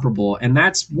most comparable. And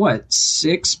that's,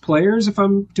 6 players, if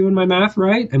I'm doing my math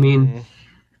right? I mean,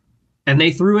 and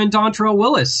they threw in Dontrelle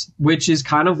Willis, which is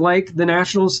kind of like the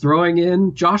Nationals throwing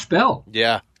in Josh Bell.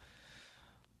 Yeah.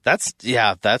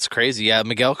 That's crazy. Yeah,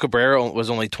 Miguel Cabrera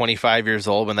was only 25 years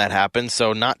old when that happened,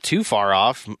 so not too far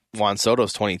off. Juan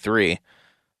Soto's 23.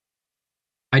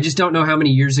 I just don't know how many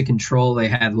years of control they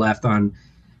had left on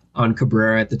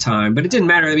Cabrera at the time, but it didn't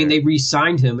matter. I mean, they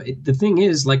re-signed him. The thing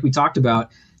is, like we talked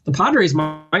about, the Padres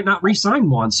might not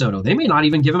re-sign Juan Soto. They may not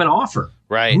even give him an offer.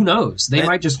 Right. Who knows? They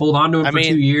might just hold on to him for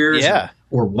 2 years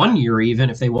or 1 year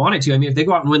even if they wanted to. I mean, if they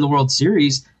go out and win the World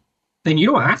Series, then you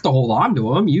don't have to hold on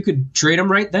to him. You could trade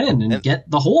him right then and get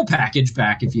the whole package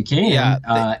back if you can. Yeah,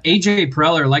 AJ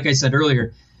Preller, like I said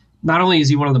earlier, not only is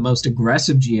he one of the most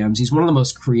aggressive GMs, he's one of the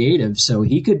most creative. So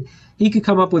he could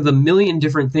come up with a million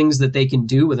different things that they can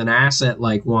do with an asset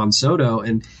like Juan Soto.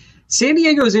 And San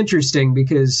Diego is interesting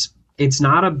because it's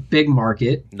not a big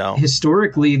market. No.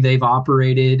 Historically, they've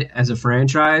operated as a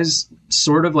franchise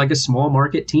sort of like a small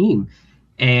market team.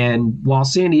 And while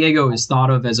San Diego is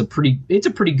thought of as it's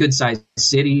a pretty good sized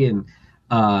city, and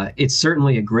It's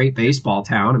certainly a great baseball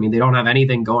town. I mean, they don't have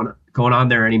anything going on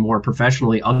there anymore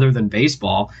professionally other than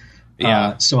baseball.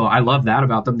 Yeah. So I love that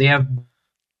about them. They have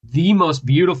the most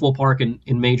beautiful park in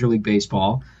Major League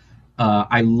Baseball.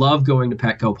 I love going to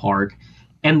Petco Park.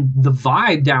 And the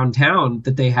vibe downtown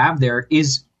that they have there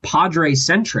is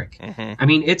Padre-centric. Mm-hmm. I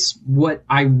mean, it's what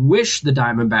I wish the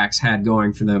Diamondbacks had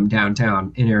going for them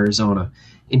downtown in Arizona,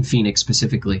 in Phoenix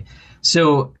specifically.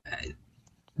 So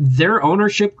their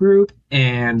ownership group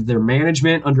and their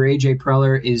management under A.J.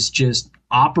 Preller is just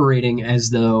operating as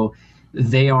though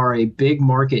they are a big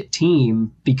market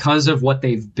team because of what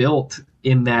they've built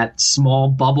in that small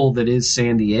bubble that is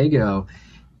San Diego.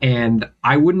 And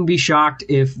I wouldn't be shocked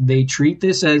if they treat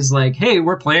this as like, hey,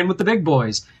 we're playing with the big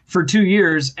boys for 2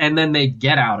 years, and then they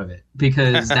get out of it,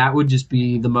 because that would just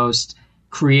be the most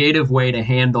creative way to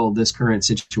handle this current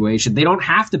situation. They don't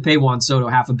have to pay Juan Soto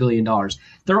 $500 million.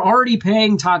 They're already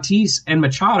paying Tatis and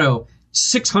Machado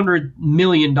 $600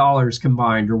 million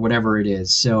combined, or whatever it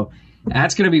is. So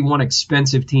that's going to be one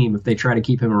expensive team if they try to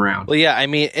keep him around. Well, yeah, I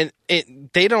mean,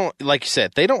 they don't, like you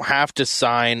said, they don't have to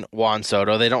sign Juan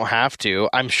Soto. They don't have to.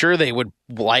 I'm sure they would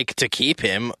like to keep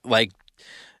him. Like,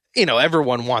 you know,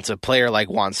 everyone wants a player like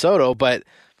Juan Soto, but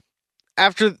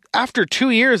after 2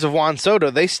 years of Juan Soto,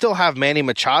 they still have Manny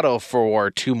Machado for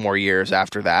 2 more years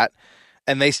after that.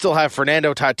 And they still have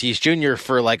Fernando Tatis Jr.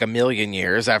 for like 1 million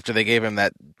years after they gave him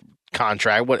that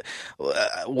contract. What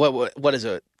is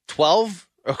it? 12?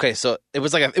 Okay, so it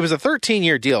was a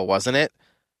 13-year deal, wasn't it?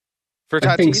 For Tatis?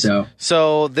 I think so.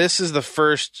 So this is the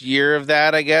first year of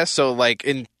that, I guess. So like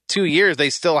in 2 years, they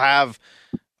still have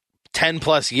 10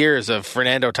 plus years of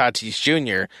Fernando Tatis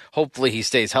Jr. Hopefully he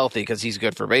stays healthy because he's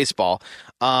good for baseball.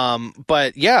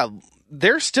 But yeah,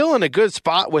 they're still in a good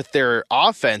spot with their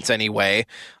offense anyway.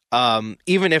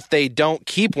 Even if they don't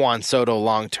keep Juan Soto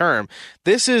long term,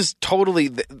 this is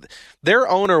totally their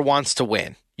owner wants to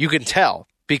win. You can tell,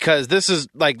 because this is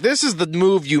the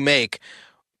move you make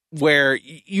where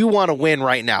you want to win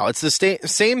right now. It's the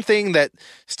same thing that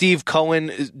Steve Cohen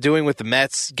is doing with the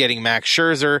Mets, getting Max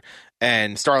Scherzer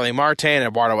and Starling Marte and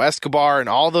Eduardo Escobar and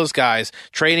all those guys,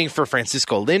 trading for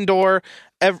Francisco Lindor,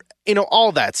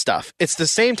 all that stuff. It's the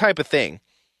same type of thing.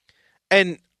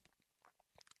 And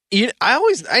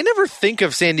I never think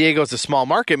of San Diego as a small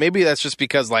market. Maybe that's just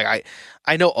because like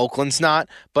I know Oakland's not,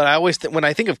 but I always when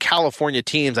I think of California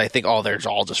teams, I think, oh, they're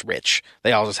all just rich.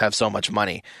 They all just have so much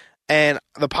money. And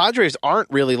the Padres aren't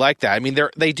really like that. I mean,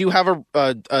 they do have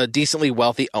a decently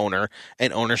wealthy owner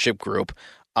and ownership group.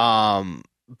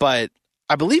 But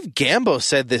I believe Gambo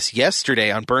said this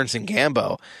yesterday on Burns and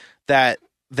Gambo, that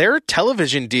their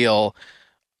television deal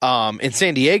in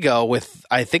San Diego with,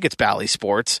 I think it's Bally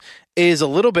Sports, is a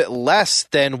little bit less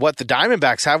than what the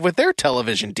Diamondbacks have with their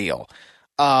television deal.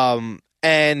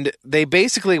 And they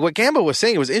basically, what Gambo was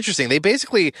saying was interesting.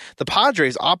 The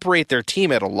Padres operate their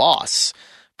team at a loss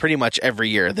pretty much every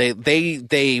year.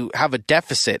 They have a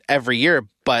deficit every year,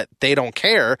 but they don't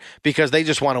care because they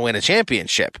just want to win a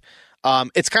championship.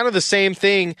 It's kind of the same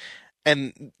thing,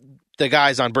 and the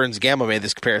guys on Burns and Gambo made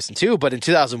this comparison too, but in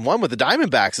 2001 with the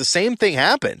Diamondbacks, the same thing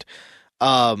happened.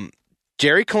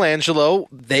 Jerry Colangelo,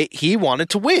 he wanted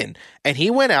to win, and he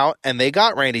went out and they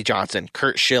got Randy Johnson,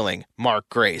 Curt Schilling, Mark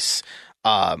Grace.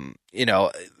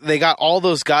 They got all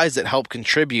those guys that helped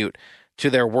contribute to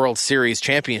their World Series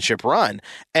championship run.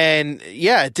 And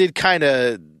yeah, it did kind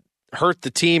of hurt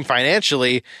the team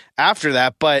financially after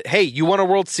that, but hey, you won a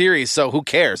World Series, so who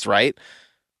cares, right?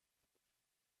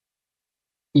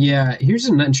 Yeah, here's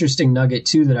an interesting nugget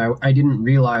too that I didn't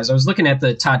realize. I was looking at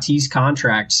the Tatis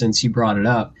contract since you brought it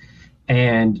up,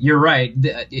 and you're right.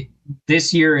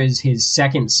 This year is his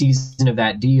second season of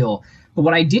that deal. But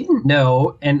what I didn't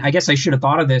know, and I guess I should have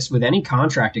thought of this with any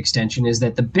contract extension, is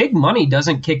that the big money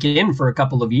doesn't kick in for a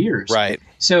couple of years. Right.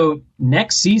 So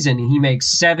next season, he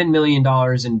makes $7 million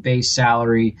in base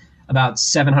salary, about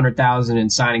 $700,000 in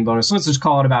signing bonus. So let's just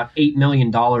call it about $8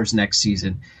 million next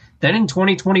season. Then in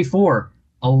 2024,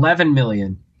 $11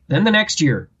 million. Then the next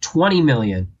year, $20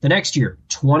 million. The next year,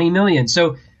 $20 million.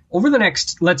 So over the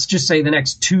next, let's just say the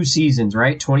next 2 seasons,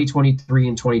 right? 2023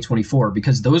 and 2024,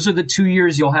 because those are the 2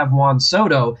 years you'll have Juan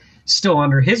Soto still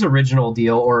under his original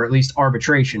deal, or at least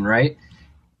arbitration, right?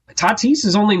 Tatis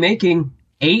is only making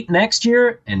 $8 next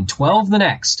year and $12 the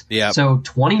next. Yeah. So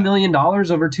 $20 million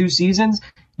over 2 seasons.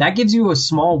 That gives you a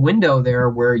small window there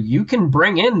where you can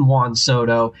bring in Juan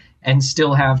Soto and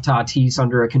still have Tatis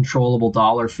under a controllable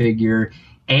dollar figure.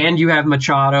 And you have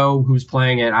Machado, who's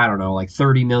playing at, I don't know, like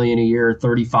 $30 million a year,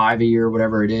 $35 a year,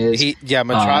 whatever it is.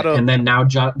 Machado. And then now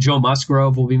Joe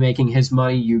Musgrove will be making his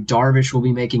money. Yu Darvish will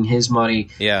be making his money.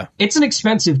 Yeah. It's an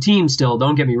expensive team still,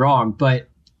 don't get me wrong, but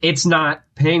it's not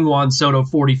paying Juan Soto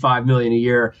 $45 million a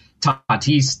year,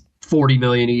 Tatis $40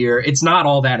 million a year. It's not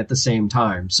all that at the same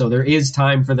time. So there is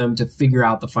time for them to figure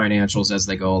out the financials as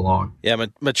they go along. Yeah,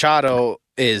 Machado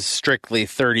is strictly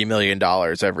 $30 million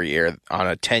every year on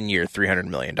a 10-year, $300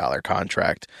 million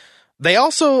contract. They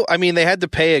also, I mean, they had to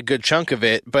pay a good chunk of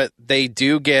it, but they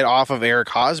do get off of Eric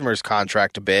Hosmer's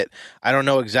contract a bit. I don't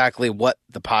know exactly what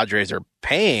the Padres are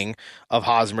paying of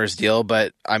Hosmer's deal,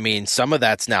 but I mean, some of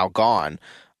that's now gone.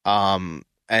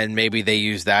 And maybe they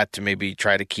use that to maybe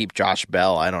try to keep Josh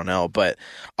Bell. I don't know, but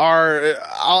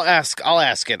I'll ask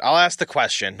the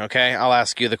question. Okay. I'll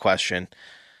ask you the question.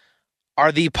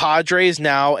 Are the Padres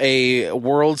now a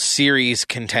World Series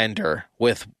contender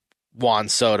with Juan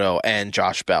Soto and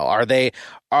Josh Bell?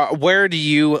 Where do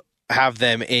you have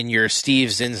them in your Steve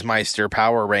Zinsmeister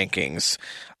power rankings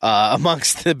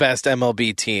amongst the best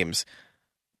MLB teams?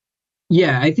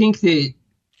 Yeah, I think that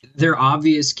they're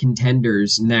obvious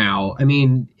contenders now. I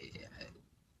mean,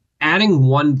 adding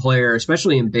one player,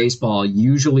 especially in baseball,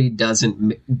 usually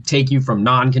doesn't take you from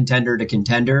non-contender to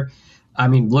contender. I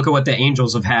mean, look at what the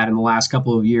Angels have had in the last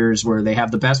couple of years, where they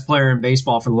have the best player in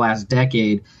baseball for the last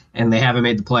decade and they haven't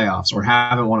made the playoffs or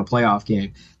haven't won a playoff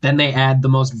game. Then they add the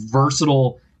most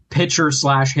versatile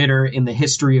pitcher/hitter in the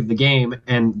history of the game,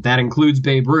 and that includes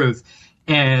Babe Ruth,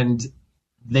 and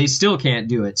they still can't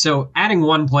do it. So adding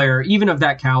one player, even of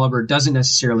that caliber, doesn't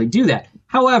necessarily do that.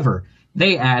 However,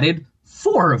 they added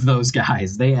four of those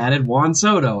guys. They added Juan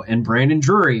Soto and Brandon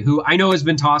Drury, who I know has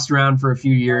been tossed around for a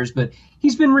few years, but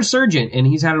he's been resurgent, and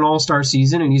he's had an all-star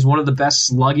season, and he's one of the best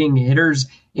slugging hitters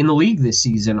in the league this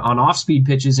season, on off-speed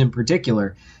pitches in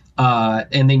particular.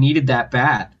 And they needed that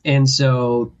bat. And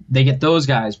so they get those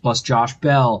guys, plus Josh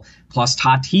Bell, plus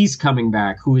Tatis coming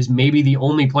back, who is maybe the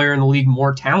only player in the league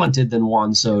more talented than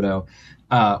Juan Soto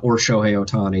or Shohei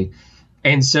Ohtani.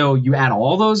 And so you add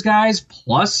all those guys,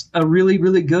 plus a really,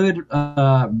 really good,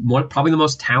 probably the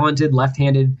most talented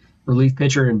left-handed relief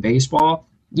pitcher in baseball.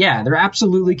 Yeah, they're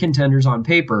absolutely contenders on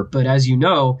paper. But as you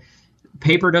know,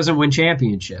 paper doesn't win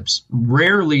championships.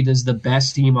 Rarely does the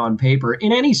best team on paper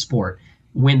in any sport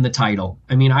win the title.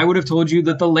 I mean, I would have told you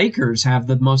that the Lakers have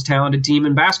the most talented team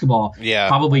in basketball. Yeah.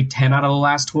 Probably 10 out of the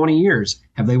last 20 years.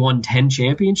 Have they won 10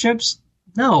 championships?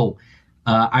 No.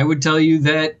 I would tell you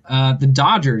that the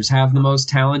Dodgers have the most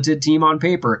talented team on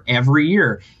paper every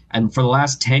year. And for the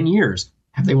last 10 years,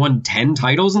 have they won 10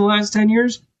 titles in the last 10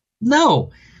 years?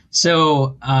 No.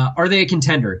 So are they a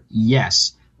contender?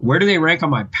 Yes. Where do they rank on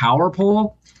my power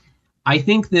poll? I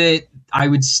think that I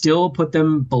would still put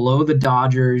them below the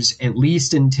Dodgers, at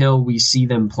least until we see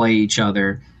them play each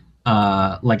other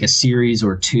like a series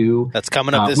or two. That's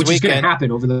coming up this weekend. Which is going to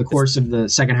happen over the course of the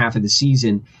second half of the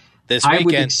season. This weekend. I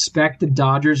would expect the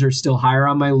Dodgers are still higher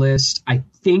on my list. I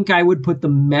think I would put the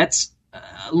Mets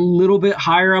a little bit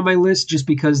higher on my list just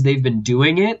because they've been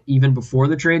doing it even before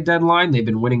the trade deadline. They've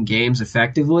been winning games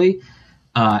effectively,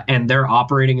 and they're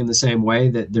operating in the same way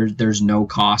that there's no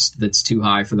cost that's too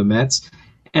high for the Mets.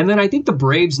 And then I think the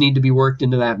Braves need to be worked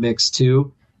into that mix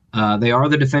too. They are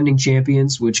the defending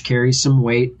champions, which carries some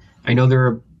weight. I know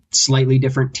they're a slightly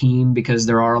different team because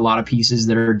there are a lot of pieces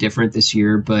that are different this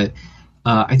year, but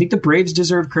I think the Braves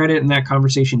deserve credit in that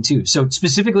conversation too. So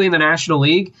specifically in the National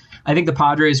League, I think the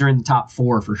Padres are in the top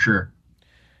four for sure.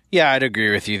 Yeah, I'd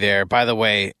agree with you there. By the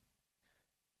way,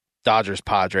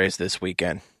 Dodgers-Padres this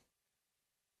weekend.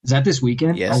 Is that this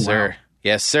weekend? Yes, sir. Wow.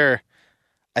 Yes, sir.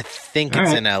 I think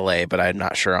it's in LA, but I'm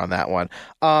not sure on that one.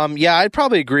 Yeah, I'd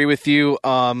probably agree with you.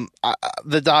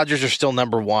 The Dodgers are still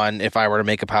number one if I were to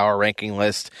make a power ranking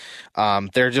list.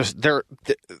 They're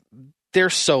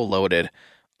so loaded.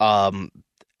 And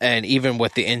even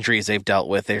with the injuries they've dealt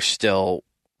with, they're still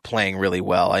playing really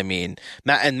well. I mean,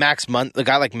 the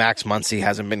guy like Max Muncy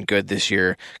hasn't been good this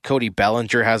year. Cody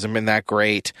Bellinger hasn't been that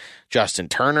great. Justin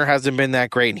Turner hasn't been that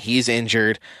great, and he's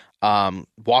injured.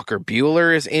 Walker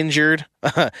Buehler is injured.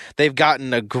 They've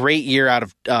gotten a great year out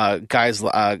of guys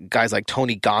like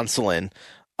Tony Gonsolin.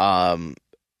 And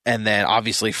then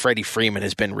obviously Freddie Freeman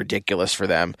has been ridiculous for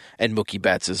them, and Mookie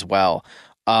Betts as well.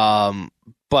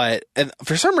 But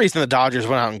for some reason, the Dodgers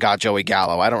went out and got Joey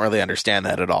Gallo. I don't really understand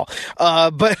that at all.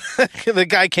 But the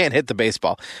guy can't hit the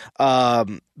baseball.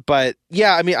 But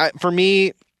yeah, I mean, for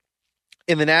me,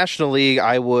 in the National League,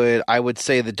 I would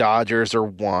say the Dodgers are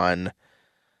one.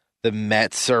 The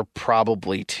Mets are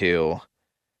probably two.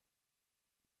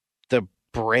 The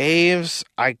Braves,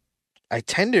 I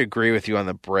tend to agree with you on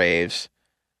the Braves.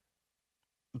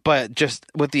 But just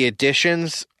with the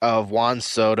additions of Juan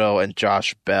Soto and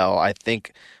Josh Bell, I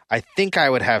think I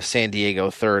would have San Diego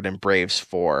third and Braves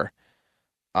four.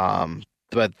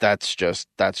 but that's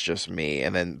just me.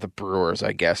 And then the Brewers,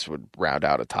 I guess, would round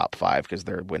out a top 5 because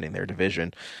they're winning their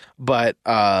division. But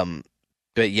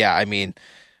yeah, I mean,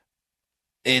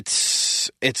 it's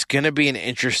going to be an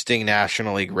interesting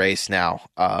National League race now,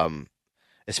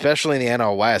 especially in the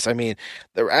NL West. I mean,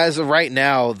 as of right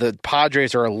now, the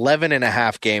Padres are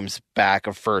 11.5 games back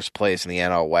of first place in the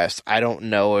NL West. I don't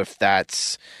know if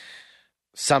that's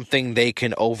something they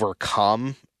can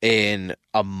overcome in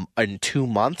 2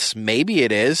 months. Maybe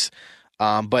it is,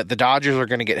 but the Dodgers are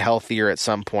going to get healthier at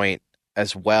some point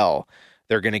as well.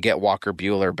 They're going to get Walker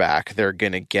Buehler back. They're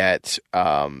going to get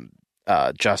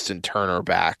Justin Turner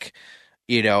back.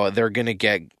 You know, they're going to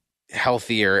get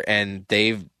healthier, and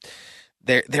they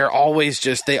are always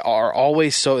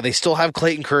so. They still have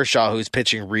Clayton Kershaw, who's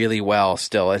pitching really well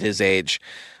still at his age,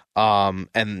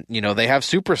 and you know they have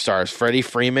superstars. Freddie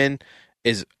Freeman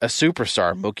is a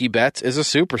superstar. Mookie Betts is a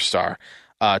superstar.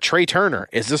 Trey Turner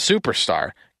is a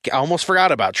superstar. I almost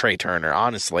forgot about Trey Turner,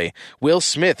 honestly. Will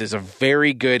Smith is a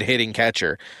very good hitting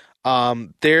catcher.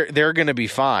 They're going to be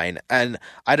fine. And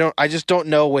I just don't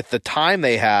know with the time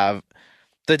they have.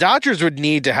 The Dodgers would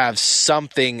need to have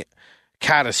something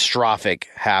catastrophic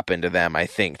happen to them, I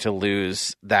think, to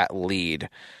lose that lead.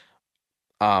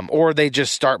 Or they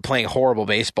just start playing horrible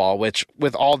baseball, which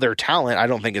with all their talent, I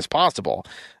don't think is possible.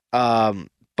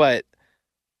 But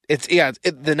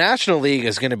the National League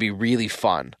is going to be really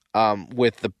fun.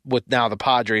 With now the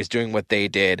Padres doing what they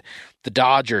did, the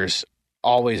Dodgers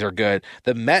always are good.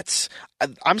 The Mets,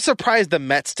 I'm surprised the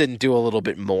Mets didn't do a little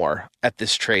bit more at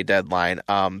this trade deadline.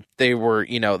 They were,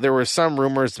 there were some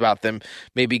rumors about them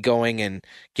maybe going and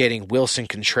getting Wilson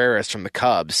Contreras from the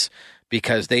Cubs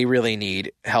because they really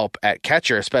need help at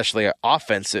catcher, especially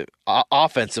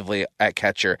offensively at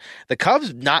catcher. The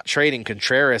Cubs not trading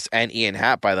Contreras and Ian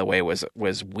Happ, by the way, was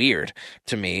weird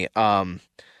to me.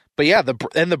 But yeah,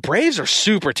 the Braves are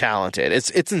super talented.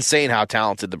 It's insane how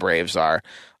talented the Braves are.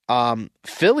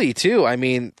 Philly too. I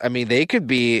mean they could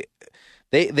be.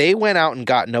 They went out and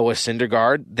got Noah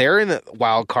Syndergaard. They're in the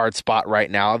wild card spot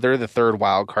right now. They're the third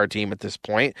wild card team at this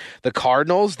point. The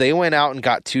Cardinals, they went out and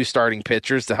got 2 starting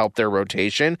pitchers to help their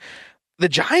rotation. The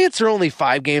Giants are only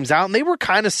 5 games out, and they were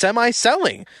kind of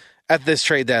semi-selling at this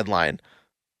trade deadline.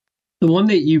 The one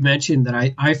that you mentioned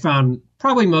that I found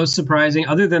probably most surprising,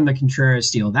 other than the Contreras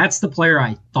deal, that's the player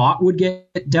I thought would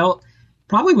get dealt.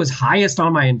 Probably was highest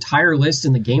on my entire list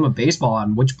in the game of baseball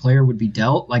on which player would be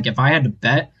dealt. Like if I had to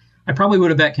bet, I probably would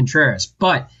have bet Contreras.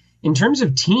 But in terms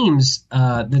of teams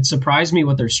that surprised me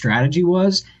what their strategy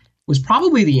was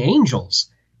probably the Angels.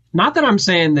 Not that I'm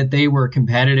saying that they were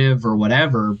competitive or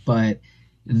whatever, but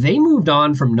they moved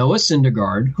on from Noah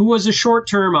Syndergaard, who was a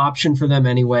short-term option for them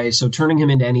anyway, so turning him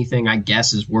into anything, I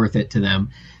guess, is worth it to them.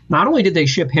 Not only did they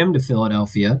ship him to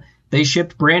Philadelphia, they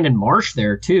shipped Brandon Marsh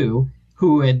there too,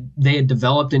 who they had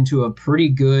developed into a pretty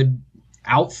good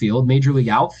major league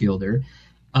outfielder.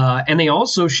 And they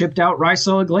also shipped out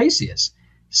Raisel Iglesias.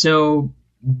 So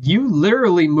you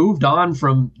literally moved on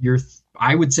from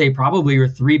I would say probably your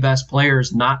 3 best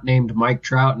players, not named Mike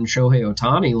Trout and Shohei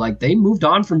Ohtani. Like they moved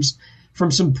on from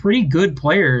some pretty good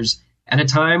players at a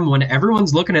time when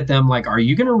everyone's looking at them like, are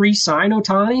you going to re-sign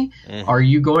Ohtani? Mm-hmm. Are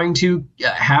you going to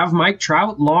have Mike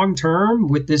Trout long-term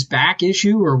with this back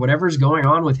issue or whatever's going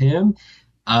on with him?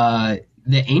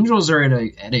 The Angels are at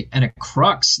a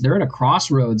crux. They're at a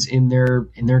crossroads in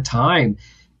their time,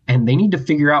 and they need to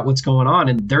figure out what's going on.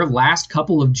 And their last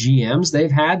couple of GMs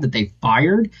they've had that they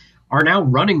fired are now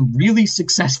running really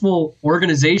successful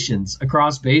organizations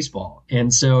across baseball.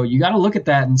 And so you got to look at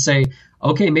that and say,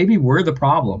 okay, maybe we're the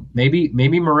problem. Maybe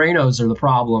Moreno's are the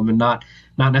problem and not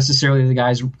necessarily the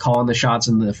guys calling the shots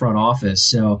in the front office.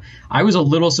 So I was a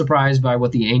little surprised by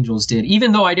what the Angels did,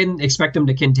 even though I didn't expect them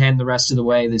to contend the rest of the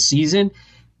way this season.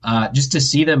 Just to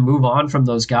see them move on from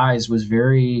those guys was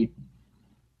very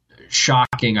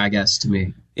shocking, I guess, to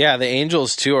me. Yeah, the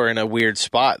Angels, too, are in a weird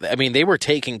spot. I mean, they were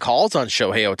taking calls on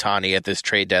Shohei Ohtani at this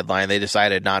trade deadline. They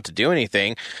decided not to do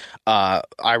anything. I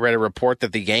read a report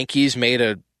that the Yankees made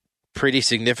a pretty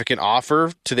significant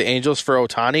offer to the Angels for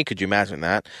Ohtani. Could you imagine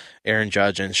that? Aaron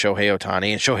Judge and Shohei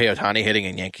Ohtani hitting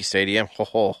in Yankee Stadium.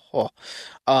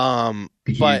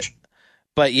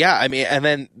 But yeah, I mean, and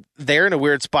then they're in a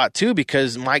weird spot too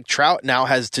because Mike Trout now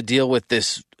has to deal with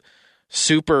this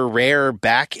super rare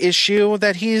back injury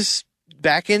that he's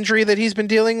been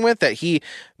dealing with that he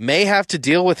may have to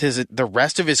deal with the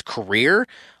rest of his career.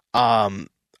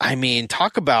 I mean,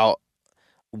 talk about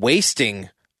wasting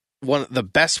the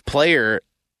best player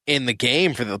in the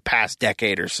game for the past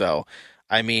decade or so.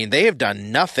 I mean, they have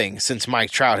done nothing since Mike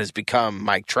Trout has become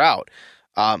Mike Trout.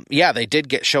 Yeah, they did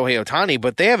get Shohei Ohtani,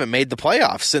 but they haven't made the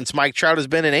playoffs since Mike Trout has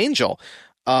been an Angel.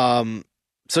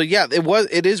 So yeah,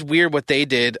 it is weird what they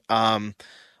did.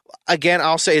 Again,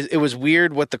 I'll say it was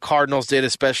weird what the Cardinals did,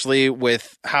 especially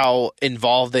with how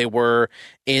involved they were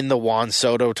in the Juan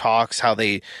Soto talks, how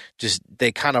they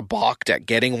kind of balked at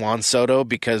getting Juan Soto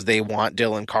because they want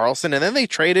Dylan Carlson. And then they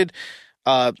traded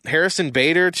Harrison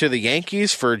Bader to the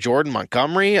Yankees for Jordan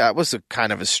Montgomery. That was a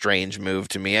kind of a strange move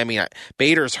to me. I mean,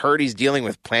 Bader's hurt. He's dealing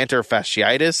with plantar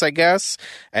fasciitis, I guess.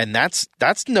 And that's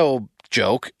no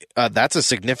joke. That's a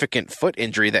significant foot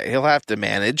injury that he'll have to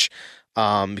manage.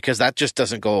 Because that just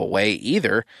doesn't go away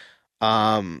either.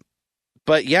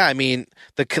 But yeah, I mean,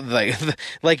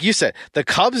 like you said, the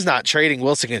Cubs not trading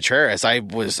Wilson Contreras, I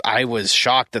was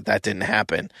shocked that didn't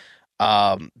happen.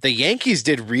 The Yankees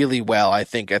did really well, I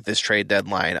think, at this trade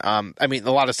deadline. I mean,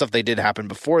 a lot of stuff they did happen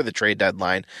before the trade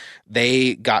deadline.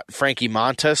 They got Frankie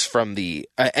Montas from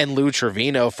and Lou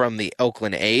Trevino from the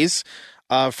Oakland A's.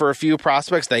 For a few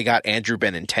prospects. They got Andrew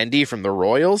Benintendi from the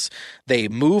Royals. They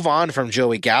move on from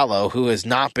Joey Gallo, who has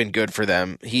not been good for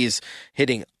them. He's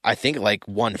hitting, I think, like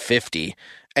 150.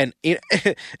 And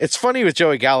it's funny with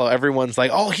Joey Gallo, everyone's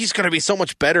like, oh, he's going to be so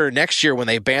much better next year when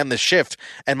they ban the shift.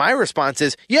 And my response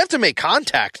is, you have to make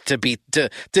contact to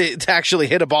actually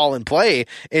hit a ball and play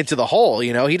into the hole.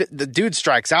 You know, the dude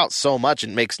strikes out so much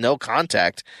and makes no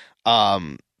contact.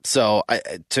 So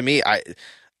to me,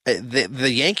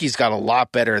 the Yankees got a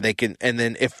lot better. And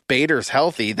then if Bader's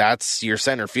healthy, that's your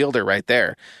center fielder right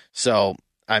there. So,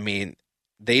 I mean,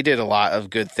 they did a lot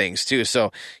of good things too.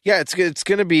 So yeah, it's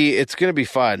gonna be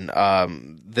fun.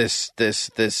 This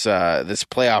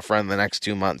playoff run the next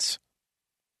 2 months.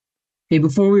 Hey,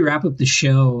 before we wrap up the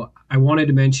show, I wanted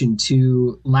to mention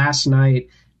too, last night,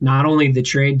 not only the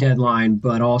trade deadline,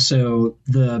 but also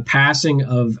the passing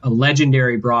of a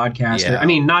legendary broadcaster. Yeah. I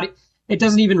mean, it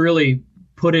doesn't even really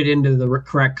put it into the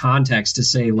correct context to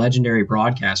say legendary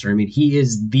broadcaster. I mean, he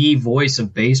is the voice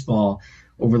of baseball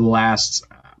over the last,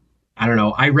 I don't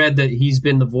know. I read that he's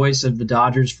been the voice of the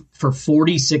Dodgers for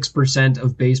 46%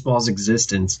 of baseball's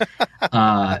existence.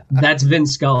 That's Vin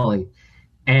Scully.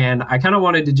 And I kind of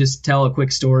wanted to just tell a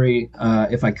quick story,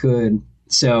 if I could.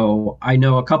 So I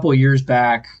know a couple of years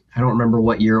back, I don't remember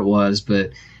what year it was,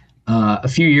 but a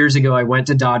few years ago, I went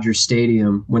to Dodger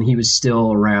Stadium when he was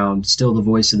still around, still the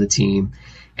voice of the team.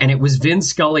 And it was Vin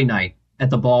Scully night at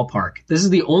the ballpark. This is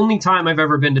the only time I've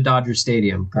ever been to Dodger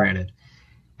Stadium, granted.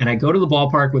 And I go to the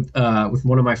ballpark with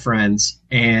one of my friends,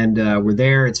 and we're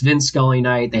there. It's Vin Scully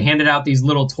night. They handed out these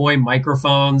little toy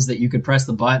microphones that you could press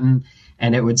the button,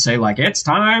 and it would say, like, it's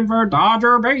time for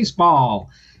Dodger baseball.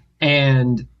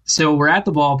 And so we're at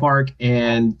the ballpark,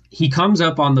 and he comes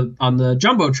up on the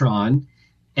Jumbotron,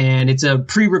 and it's a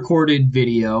pre-recorded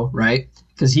video, right?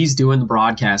 Because he's doing the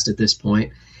broadcast at this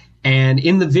point. And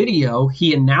in the video,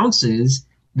 he announces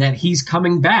that he's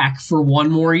coming back for one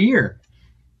more year.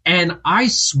 And I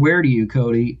swear to you,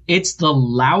 Cody, it's the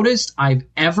loudest I've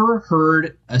ever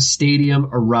heard a stadium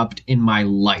erupt in my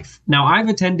life. Now, I've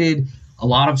attended a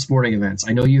lot of sporting events.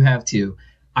 I know you have too.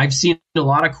 I've seen a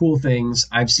lot of cool things.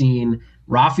 I've seen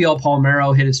Rafael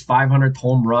Palmeiro hit his 500th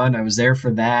home run. I was there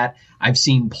for that. I've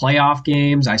seen playoff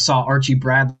games. I saw Archie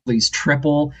Bradley's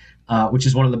triple, which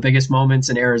is one of the biggest moments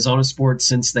in Arizona sports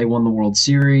since they won the World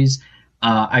Series.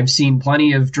 I've seen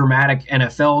plenty of dramatic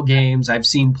NFL games. I've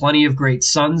seen plenty of great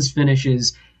Suns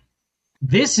finishes.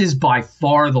 This is by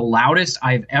far the loudest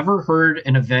I've ever heard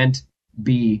an event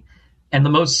be, and the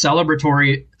most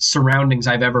celebratory surroundings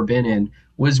I've ever been in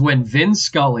was when Vin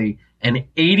Scully, an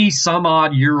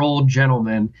 80-some-odd-year-old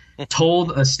gentleman,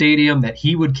 told a stadium that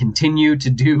he would continue to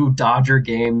do Dodger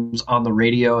games on the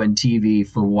radio and TV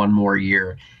for one more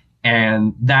year.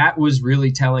 And that was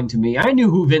really telling to me. I knew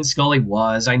who Vin Scully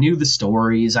was. I knew the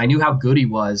stories. I knew how good he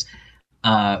was.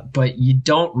 But you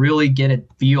don't really get a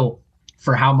feel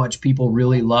for how much people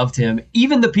really loved him.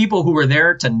 Even the people who were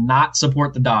there to not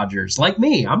support the Dodgers. Like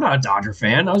me, I'm not a Dodger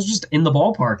fan. I was just in the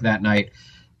ballpark that night.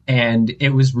 And it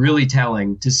was really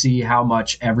telling to see how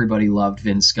much everybody loved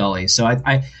Vin Scully. So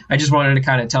I just wanted to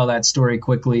kind of tell that story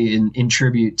quickly in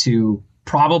tribute to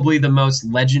probably the most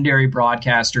legendary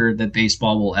broadcaster that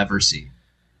baseball will ever see.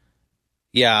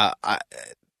 Yeah,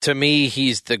 to me,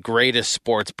 he's the greatest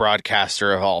sports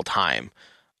broadcaster of all time.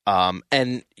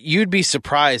 And you'd be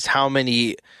surprised how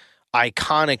many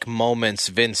iconic moments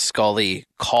Vin Scully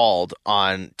called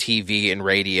on TV and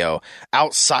radio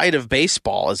outside of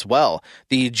baseball as well.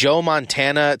 The Joe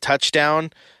Montana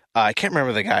touchdown, I can't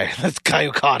remember the guy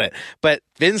who caught it, but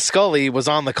Vin Scully was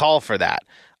on the call for that.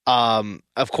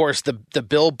 Of course, the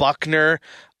Bill Buckner,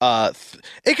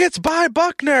 it gets by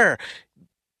Buckner.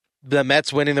 the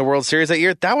Mets winning the World Series that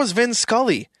year, that was Vin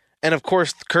Scully. And of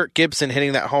course, Kirk Gibson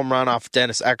hitting that home run off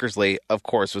Dennis Eckersley, of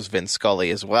course, was Vin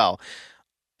Scully as well.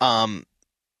 I'm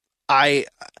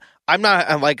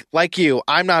not like you.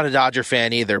 I'm not a Dodger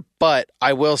fan either, but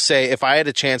I will say if I had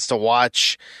a chance to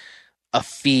watch a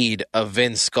feed of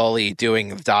Vin Scully doing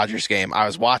the Dodgers game, I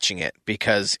was watching it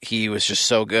because he was just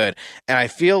so good. And I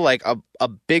feel like a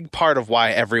big part of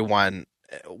why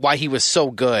he was so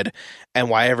good and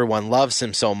why everyone loves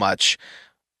him so much,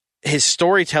 his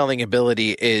storytelling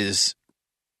ability is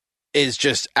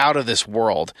just out of this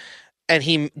world. And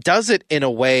he does it in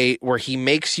a way where he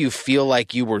makes you feel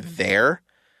like you were there,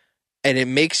 and it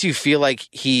makes you feel like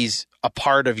he's a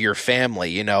part of your family,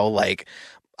 you know, like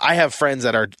I have friends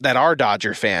that are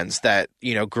Dodger fans that,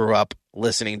 you know, grew up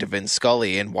listening to Vin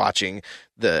Scully and watching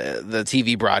the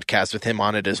TV broadcast with him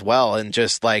on it as well. And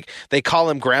just like, they call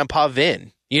him Grandpa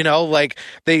Vin, you know, like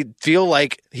they feel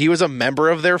like he was a member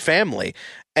of their family.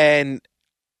 And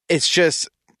it's just,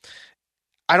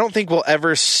 I don't think we'll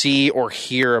ever see or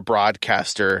hear a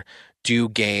broadcaster do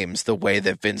games the way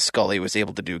that Vin Scully was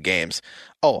able to do games.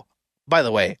 Oh, by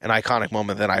the way, an iconic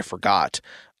moment that I forgot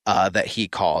that he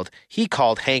called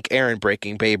Hank Aaron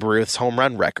breaking Babe Ruth's home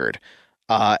run record.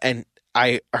 And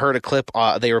I heard a clip,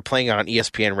 they were playing it on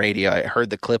ESPN radio. I heard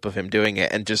the clip of him doing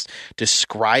it and just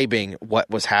describing what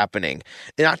was happening.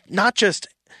 Not just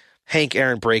Hank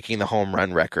Aaron breaking the home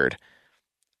run record.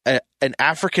 An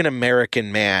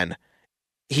African-American man,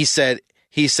 he said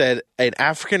an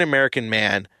African-American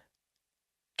man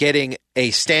getting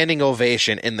a standing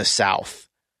ovation in the South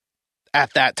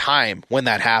at that time when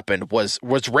that happened was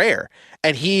rare.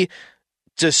 And he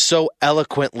just so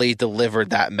eloquently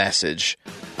delivered that message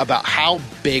about how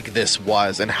big this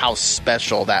was and how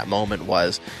special that moment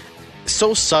was,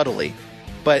 so subtly,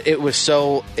 but it was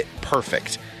so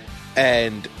perfect.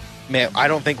 And man, I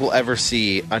don't think we'll ever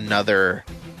see another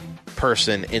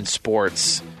person in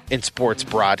sports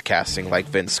broadcasting like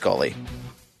Vin Scully.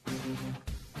 I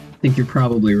think you're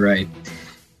probably right.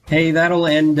 Hey, that'll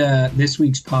end this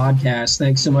week's podcast.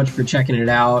 Thanks so much for checking it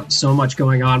out. So much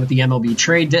going on with the MLB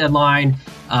Trade Deadline.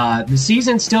 The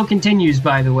season still continues,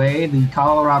 by the way. The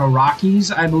Colorado Rockies,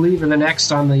 I believe, are the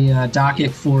next on the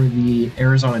docket for the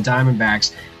Arizona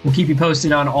Diamondbacks. We'll keep you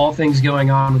posted on all things going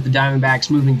on with the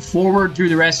Diamondbacks moving forward through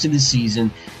the rest of the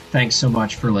season. Thanks so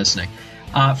much for listening.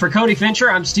 For Cody Fincher,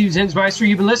 I'm Steve Zinsmeister.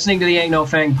 You've been listening to the Ain't No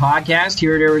Fang podcast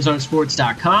here at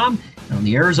ArizonaSports.com and on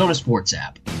the Arizona Sports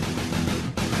app.